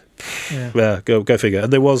 Yeah, go figure.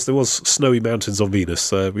 And there was snowy mountains on Venus,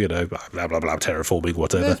 so you know, blah blah blah, terraforming,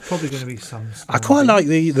 whatever. There's probably going to be some. I quite like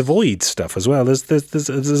the Void stuff as well. There's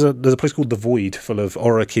a place called the Void full of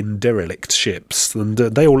Orokin derelict ships, and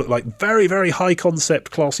they all look like very very high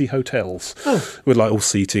concept, classy hotels with like all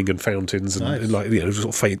seating and fountains and like, you know,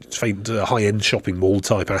 sort of faint high end shopping mall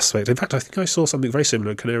type aspect. In fact, I think I saw something very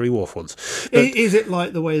similar at Canary Wharf once. But, is it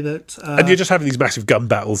like the way that? And you're just having these massive gun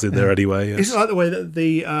battles in there anyway. Yes. Is it like the way that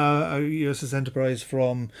the USS Enterprise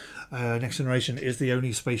from Next Generation is the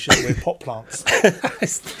only spaceship with pot plants?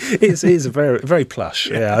 It is very very plush.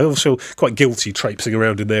 Yeah, I also feel quite guilty traipsing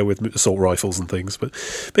around in there with assault rifles and things. But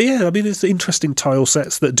yeah, I mean, it's interesting tile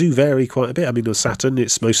sets that do vary quite a bit. I mean, on Saturn,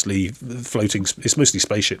 it's mostly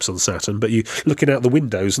spaceships on Saturn. But you looking out the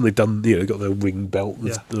windows, and they've done, you know, got the wing belt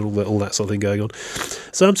and all that sort of thing going on.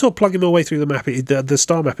 So I'm sort of plugging my way through the map. The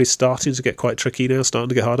star map is starting to get quite tricky now, starting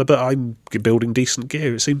to get harder. But I'm building decent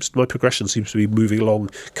gear. It seems my progression seems to be moving along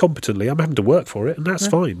competently. I'm having to work for it, and that's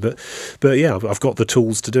fine. But yeah, I've got the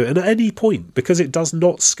tools to do it. And at any point, because it does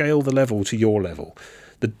not scale the level to your level,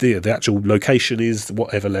 the actual location is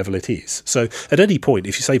whatever level it is. So at any point,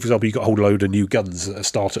 if you say, for example, you've got a whole load of new guns that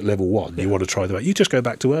start at level 1, you want to try them out, you just go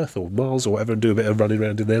back to Earth or Mars or whatever and do a bit of running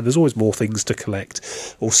around in there. There's always more things to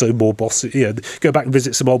collect. Also more bosses. Yeah, go back and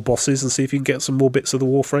visit some old bosses and see if you can get some more bits of the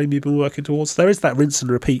Warframe you've been working towards. There is that rinse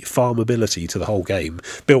and repeat farmability to the whole game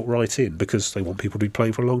built right in, because they want people to be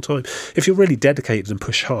playing for a long time. If you're really dedicated and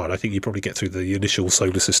push hard, I think you probably get through the initial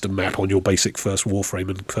solar system map on your basic first Warframe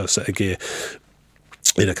and first set of gear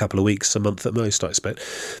in a couple of weeks, a month at most, I expect.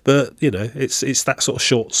 But you know, it's that sort of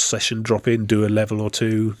short session, drop in, do a level or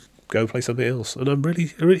two, go play something else, and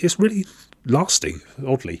it's really lasting,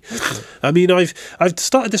 oddly. I mean, I've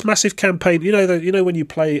started this massive campaign. You know when you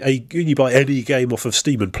buy any game off of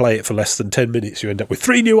Steam and play it for less than 10 minutes, you end up with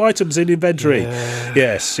 3 new items in inventory.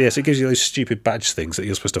 Yes, it gives you those stupid badge things that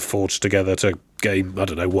you're supposed to forge together to gain, I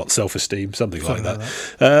don't know what, self-esteem, something like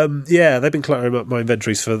that. Yeah, they've been cluttering up my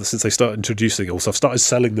inventories since they started introducing it all. So I've started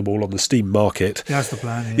selling them all on the Steam market. That's the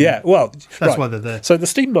plan. Yeah, well, that's why they're there. So the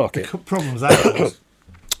Steam market. The problem's that.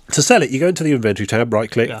 To sell it, you go into the inventory tab,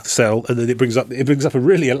 right-click, sell, and then it brings up a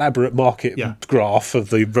really elaborate market graph of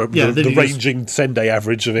the ranging 10-day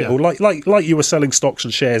average of it, or like you were selling stocks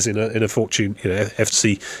and shares in a Fortune, you know,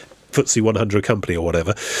 FC FTSE 100 company or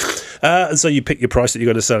whatever. And so you pick your price that you're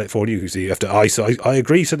going to sell it for, and you have to, I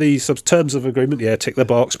agree to the terms of agreement, tick the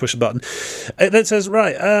box, push a button. It then says,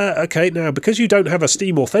 right, okay, now, because you don't have a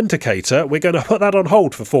Steam Authenticator, we're going to put that on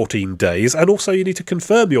hold for 14 days, and also you need to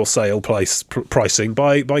confirm your sale pricing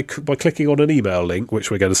by clicking on an email link, which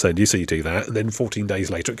we're going to send you, so you do that, and then 14 days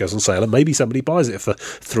later it goes on sale, and maybe somebody buys it for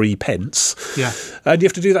 3 pence. Yeah. And you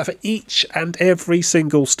have to do that for each and every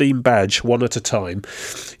single Steam badge, one at a time.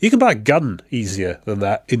 You can buy a gun easier than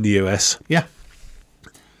that in the US. Yeah.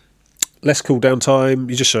 Less cooldown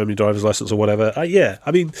time, you just show them your driver's license or whatever. I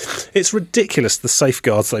mean, it's ridiculous the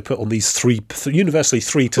safeguards they put on these universally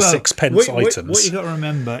 3 to 6 pence items. What you got to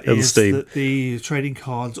remember is that the trading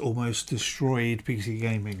cards almost destroyed PC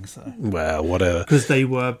gaming. So. Well, whatever. Because they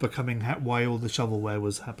were becoming why all the shovelware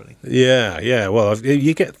was happening. Yeah. Well,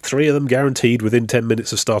 you get 3 of them guaranteed within 10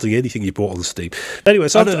 minutes of starting anything you bought on Steam. Anyway,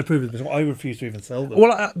 so I don't approve of them. I refuse to even sell them.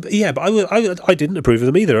 Well, but I didn't approve of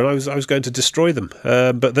them either, and I was going to destroy them.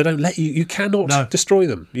 But they don't let you. You cannot destroy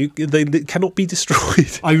them. They cannot be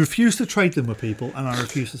destroyed. I refuse to trade them with people, and I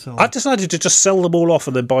refuse to sell them. I decided to just sell them all off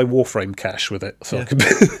and then buy Warframe cash with it, so I could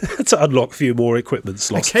to unlock a few more equipment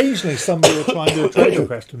slots. Occasionally, somebody will try and do a trade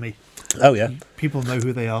request with me. Oh yeah, people know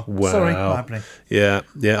who they are. Wow. Sorry, not happening. Yeah.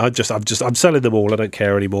 I'm selling them all. I don't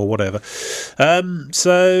care anymore. Whatever.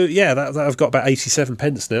 So yeah, that I've got about 87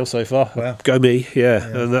 pence now so far. Wow. Go me. Yeah,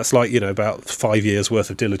 and that's like about 5 years worth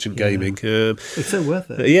of diligent gaming. It's so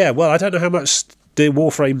worth it. Yeah. Well, I don't know how much the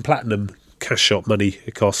Warframe Platinum cash shop money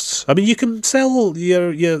it costs. I mean, you can sell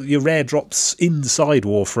your rare drops inside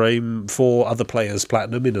Warframe for other players'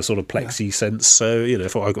 platinum in a sort of plexi sense. So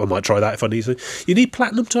I might try that if I need to. You need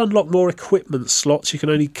platinum to unlock more equipment slots. You can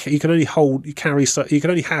only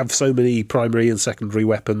have so many primary and secondary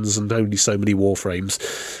weapons and only so many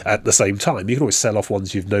Warframes at the same time. You can always sell off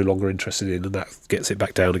ones you're no longer interested in, and that gets it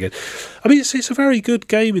back down again. I mean, it's a very good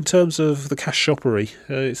game in terms of the cash shoppery.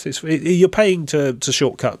 You're paying to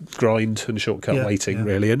shortcut grind and shortcut waiting,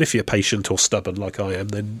 really, and if you're patient or stubborn like I am,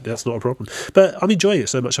 then that's not a problem. But I'm enjoying it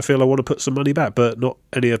so much I feel I want to put some money back, but not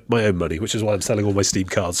any of my own money, which is why I'm selling all my Steam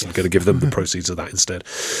cards and going to give them the proceeds of that instead.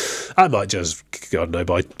 I might just, I don't know,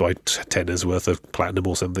 buy 10's worth of platinum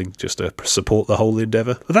or something just to support the whole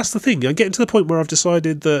endeavour. But that's the thing, I'm getting to the point where I've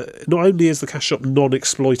decided that not only is the cash shop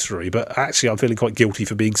non-exploitory, but actually I'm feeling quite guilty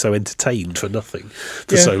for being so entertained for nothing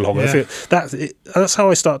for so long. I feel that's how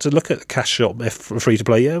I start to look at the cash shop free to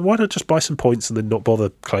play. Why not just buy some points and then not bother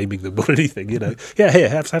claiming them or anything, here,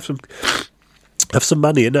 have some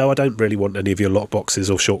money. And no, I don't really want any of your lock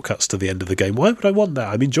boxes or shortcuts to the end of the game. Why would I want that?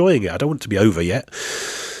 I'm enjoying it. I don't want it to be over yet.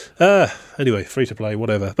 Anyway, free to play,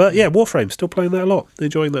 whatever. But yeah, Warframe, still playing that a lot,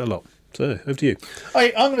 enjoying that a lot. So over to you.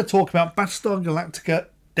 I'm going to talk about Battlestar Galactica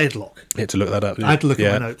Deadlock. You had to look that up. I had to look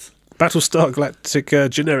at my notes. Battlestar Galactica,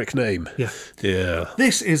 generic name. Yeah.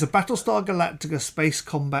 This is a Battlestar Galactica space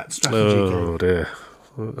combat strategy game. Oh dear.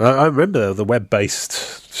 I remember the web-based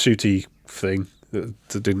shooty thing that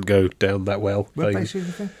didn't go down that well. Web-based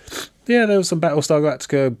shooty thing? Yeah, there was some Battlestar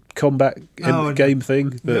Galactica combat game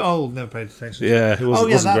thing. Never paid attention. Yeah, it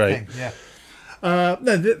wasn't great. Thing, yeah.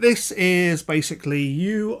 No, this is basically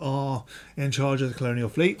you are in charge of the colonial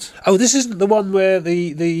fleet. Oh, this isn't the one where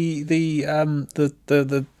the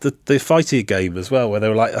fighting game as well, where they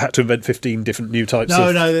were like had to invent 15 different new types.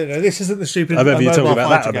 No, this isn't the stupid. I remember you talking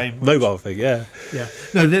about that game. Mobile thing, yeah.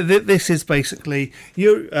 No, this is basically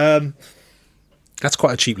you. That's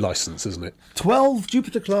quite a cheap license, isn't it? 12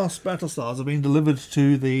 Jupiter-class battlestars have been delivered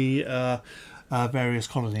to the various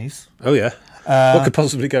colonies. Oh yeah. What could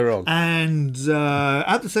possibly go wrong? And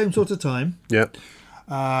at the same sort of time, the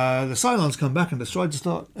Cylons come back and decide to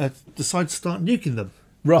start nuking them.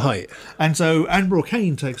 Right. And so Admiral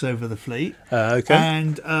Kane takes over the fleet. Okay.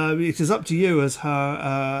 And it is up to you as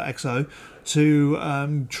her XO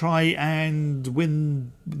to try and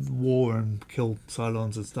win the war and kill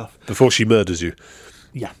Cylons and stuff. Before she murders you.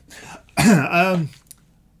 Yeah.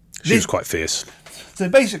 She was quite fierce. So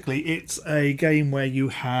basically, it's a game where you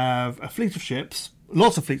have a fleet of ships,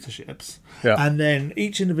 lots of fleets of ships, and then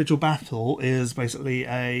each individual battle is basically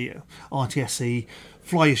a RTSC,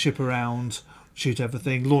 fly your ship around, shoot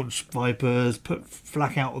everything, launch Vipers, put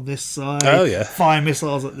flak out on this side, fire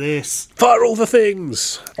missiles at this. Fire all the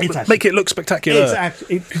things! Make it look spectacular.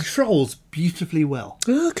 It controls beautifully well.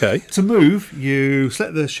 Okay. To move, you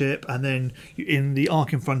select the ship, and then in the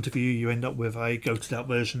arc in front of you, you end up with a goated out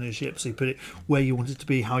version of the ship. So you put it where you want it to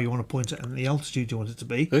be, how you want to point it, and the altitude you want it to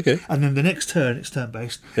be. Okay. And then the next turn, it's turn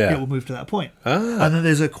based. Yeah. It will move to that point. Ah. And then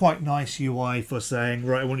there's a quite nice UI for saying,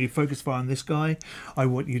 right, I want you to focus fire on this guy. I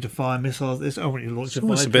want you to fire missiles. This. I want you to launch a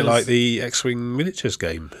It's a bit like the X-Wing miniatures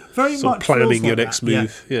game. Very sort much of planning feels your like next that,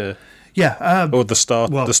 move. Yeah. Yeah. Or the Star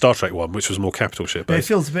Trek one, which was more capital ship It based.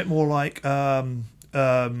 feels a bit more like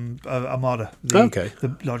Armada,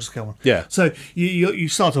 the larger scale one. Yeah. So you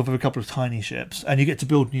start off with a couple of tiny ships, and you get to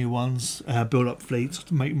build new ones, build up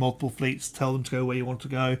fleets, make multiple fleets, tell them to go where you want to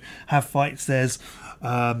go, have fights. There's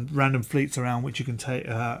random fleets around which you can take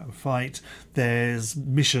fight. There's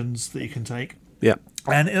missions that you can take. Yeah.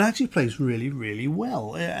 And it actually plays really, really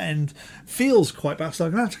well, and feels quite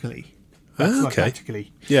Battlestar Galactically.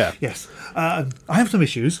 Yeah. Yes. I have some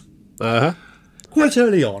issues. Uh-huh. Quite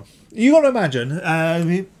early on, you got to imagine.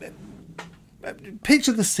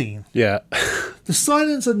 Picture the scene. Yeah. The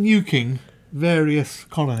Cylons are nuking various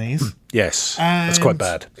colonies. Yes. And That's quite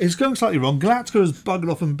bad. It's going slightly wrong. Galactica has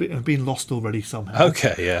buggered off and been lost already somehow.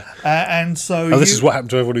 Okay, yeah. And so. Oh, this is what happened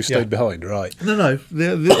to everyone who stayed behind, right? No.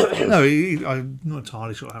 I'm not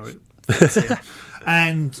entirely sure how it fits in.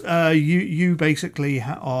 And you basically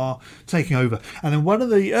are taking over. And then one of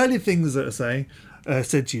the early things that are saying.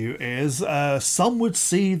 Said to you is some would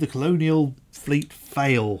see the colonial fleet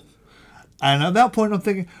fail, and at that point I'm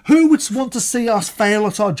thinking, who would want to see us fail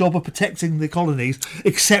at our job of protecting the colonies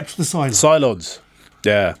except the Cylons? Cylons,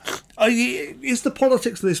 yeah. Is the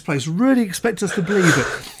politics of this place really expect us to believe it?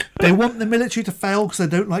 They want the military to fail because they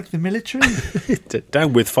don't like the military.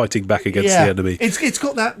 Down with fighting back against the enemy. It's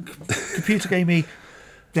got that computer gamey.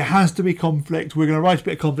 There has to be conflict. We're going to write a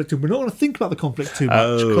bit of conflict, and we're not going to think about the conflict too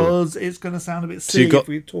much because it's going to sound a bit silly if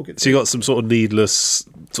we talk it. So you got some sort of needless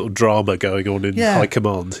sort of drama going on in high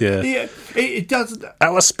command. Yeah, it does.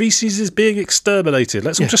 Our species is being exterminated.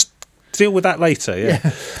 Let's all just deal with that later.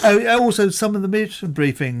 Yeah. Also, some of the mission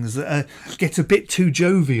briefings get a bit too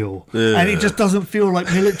jovial, and it just doesn't feel like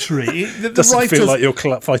military. It doesn't feel like you're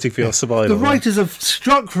fighting for your survival. The writers have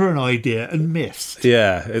struck for an idea and missed.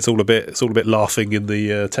 Yeah, it's all a bit laughing in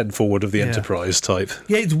the 10 forward of the Enterprise type.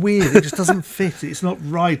 Yeah, it's weird. It just doesn't fit. It's not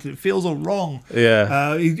right. It feels all wrong.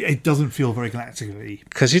 Yeah, it doesn't feel very Galactic-y.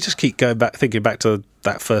 Because you just keep thinking back to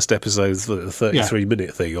that first episode, the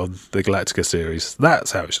 33-minute thing on the Galactica series.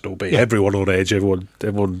 That's how it should all be. Yeah. Everyone on edge, everyone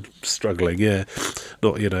struggling. Yeah,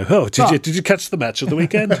 not did you catch the match of the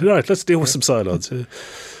weekend? Right, let's deal with some Cylons.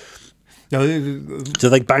 Do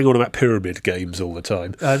they bang on about pyramid games all the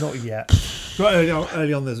time? Not yet. Early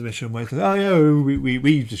on, there's a mission where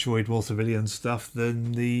we destroyed more civilian stuff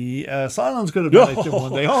than the Cylons could have managed in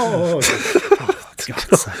one day. God.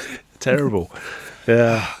 Terrible.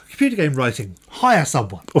 Yeah. Computer game writing. Hire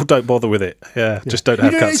someone. Or don't bother with it. Yeah. Just don't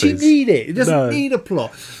have cutscenes. You need it. It doesn't need a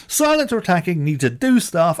plot. Cylons are attacking, need to do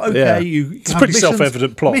stuff. Okay, it's a pretty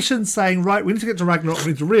self-evident plot. Missions saying, right, we need to get to Ragnarok,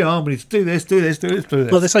 we need to rearm, we need to do this.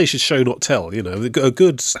 Well, they say you should show, not tell.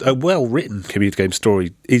 A well-written computer game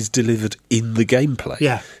story is delivered in the gameplay.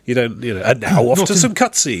 Yeah. You don't, and now off to some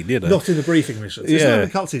cutscene, Not in the briefing missions. It's not in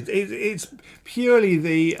the cutscenes. It's purely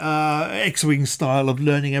the X-Wing style of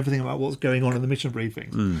learning everything about what's going on in the mission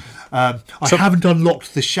briefing. I haven't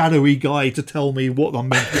unlocked the shadowy guy to tell me what I'm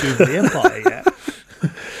meant to do with the Empire yet.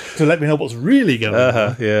 To let me know what's really going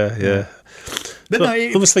on. Yeah. But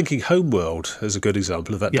I was thinking Homeworld is a good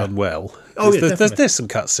example of that done well. Oh, there's some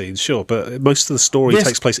cutscenes, sure, but most of the story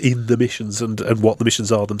takes place in the missions and what the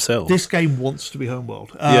missions are themselves. This game wants to be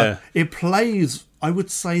Homeworld. It plays, I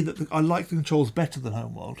would say that I like the controls better than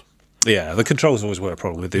Homeworld. Yeah, the controls always were a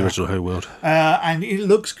problem with the original Homeworld. And it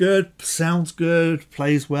looks good, sounds good,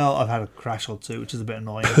 plays well. I've had a crash or two, which is a bit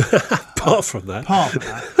annoying. Apart from that.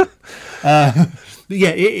 But yeah,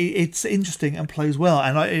 it's interesting and plays well.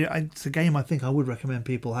 And it's a game I think I would recommend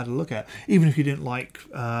people had a look at, even if you didn't like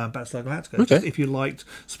Battlestar Galactica. Okay. Just if you liked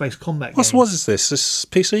space combat games. What is this? This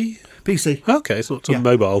PC? PC. Okay, it's not a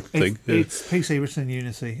mobile thing. It's PC written in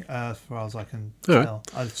Unity, as far as I can tell,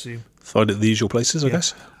 I'd assume. Find it in the usual places, I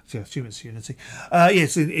guess. Yeah, I assume it's Unity.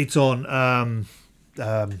 Yes, it's on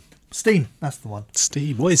Steam. That's the one.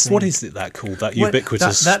 Steam. What is it that called? That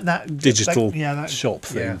ubiquitous digital shop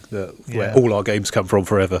thing where all our games come from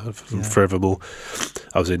forevermore.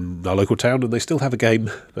 I was in our local town and they still have a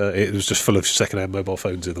game. It was just full of second-hand mobile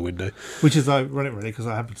phones in the window. Which is ironic, really, because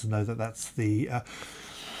I happen to know that that's the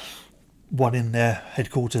one in their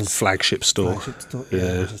headquarters. Flagship store.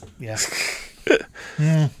 Yeah.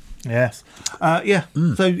 Yes. Yeah.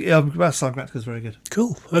 So Battlestar Galactica is very good.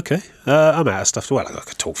 Cool. Okay. I'm out of stuff to. Well, I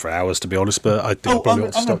could talk for hours, to be honest, but I think I'm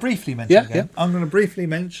going to briefly mention again. I'm going to briefly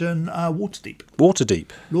mention Waterdeep. Waterdeep.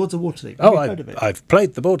 Lords of Waterdeep. Oh, I've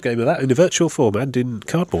played the board game of that in a virtual form and in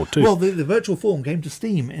cardboard too. Well, the virtual form came to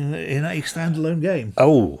Steam in a standalone game.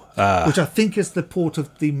 Oh. Which I think is the port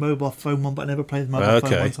of the mobile phone one, but I never played the mobile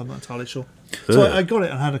phone one, so I'm not entirely sure. So I got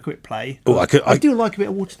it and had a quick play. Oh, I do like a bit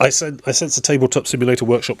of Waterdeep. I sense a Tabletop Simulator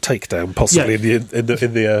Workshop takedown possibly in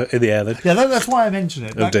the air. Then. Yeah, that's why I mentioned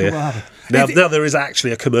it. Oh dear. Now there is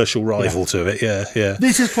actually a commercial rival to it. Yeah.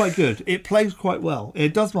 This is quite good. It plays quite well.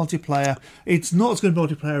 It does multiplayer. It's not as good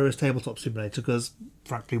multiplayer as Tabletop Simulator because,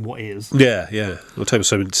 frankly, what is? Yeah. Well,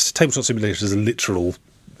 Tabletop Simulator is a literal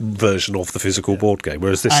version of the physical board game,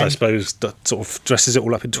 whereas this, I suppose, sort of dresses it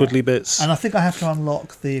all up in twiddly bits. And I think I have to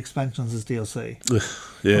unlock the expansions as DLC.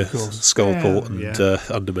 Yeah, Skullport and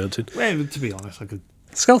Undermountain. Well, to be honest, I could.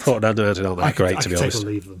 Skullport and Undermountain aren't that great, to be honest. Take or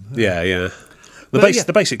leave them. Yeah.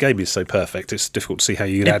 The basic game is so perfect, it's difficult to see how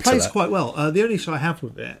you add to that. It plays quite well. The only issue I have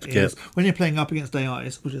with it is when you're playing up against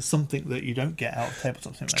AIs, which is something that you don't get out of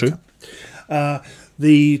Tabletop Simulator. It's true.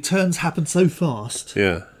 The turns happen so fast.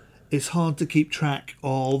 Yeah. It's hard to keep track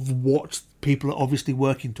of what people are obviously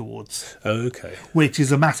working towards. Okay. Which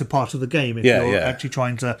is a massive part of the game if you're actually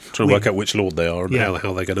trying to work out which lord they are and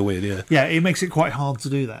how they're going to win, Yeah, it makes it quite hard to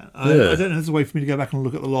do that. I don't know if there's a way for me to go back and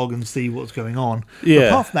look at the log and see what's going on. Yeah. But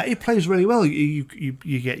apart from that, it plays really well. You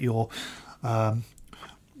get your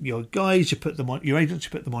guys, you put them on your agents, you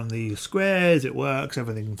put them on the squares, it works,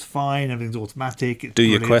 everything's fine, everything's automatic. It's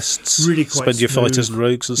your quests, really quite spend your smooth. Fighters and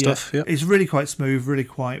rogues and stuff. Yeah. It's really quite smooth, really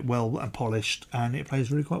quite well and polished, and it plays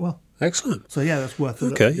really quite well. Excellent. So that's worth a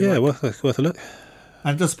look. Okay, worth a look.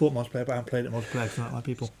 And it does support multiplayer, but I haven't played it multiplayer because I don't like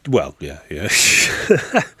people. Well, yeah.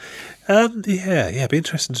 It'd be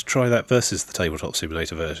interesting to try that versus the Tabletop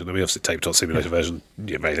Simulator version. I mean, obviously, Tabletop Simulator version,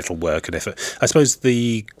 very little work and effort. I suppose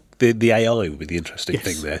the AI would be the interesting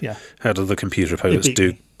thing there. Yeah. How do the computer opponents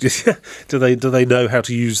do? Do they know how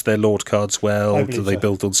to use their Lord cards well? Do they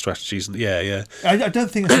build on strategies? And I don't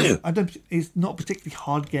think it's not a particularly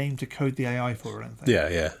hard game to code the AI for or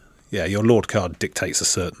anything. Yeah, your Lord card dictates a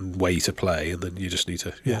certain way to play, and then you just need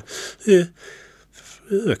to.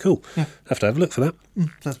 Cool. Yeah. Have to have a look for that.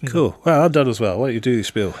 That's me. Cool. Well, I'm done as well. Why don't you do your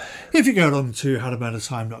spiel? If you go along to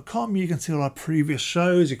howtobetatime.com, you can see all our previous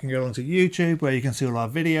shows. You can go along to YouTube, where you can see all our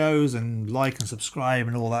videos and like and subscribe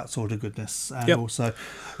and all that sort of goodness. And also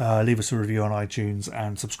leave us a review on iTunes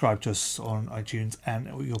and subscribe to us on iTunes and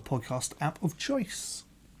your podcast app of choice.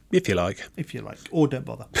 If you like. Or don't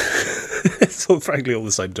bother. It's all, frankly, all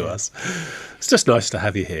the same to us. It's just nice to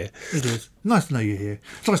have you here. It is. Nice to know you're here.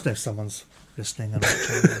 It's nice to know someone's listening and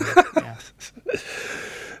watching.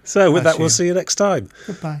 So with that, we'll see you next time.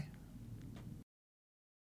 Goodbye.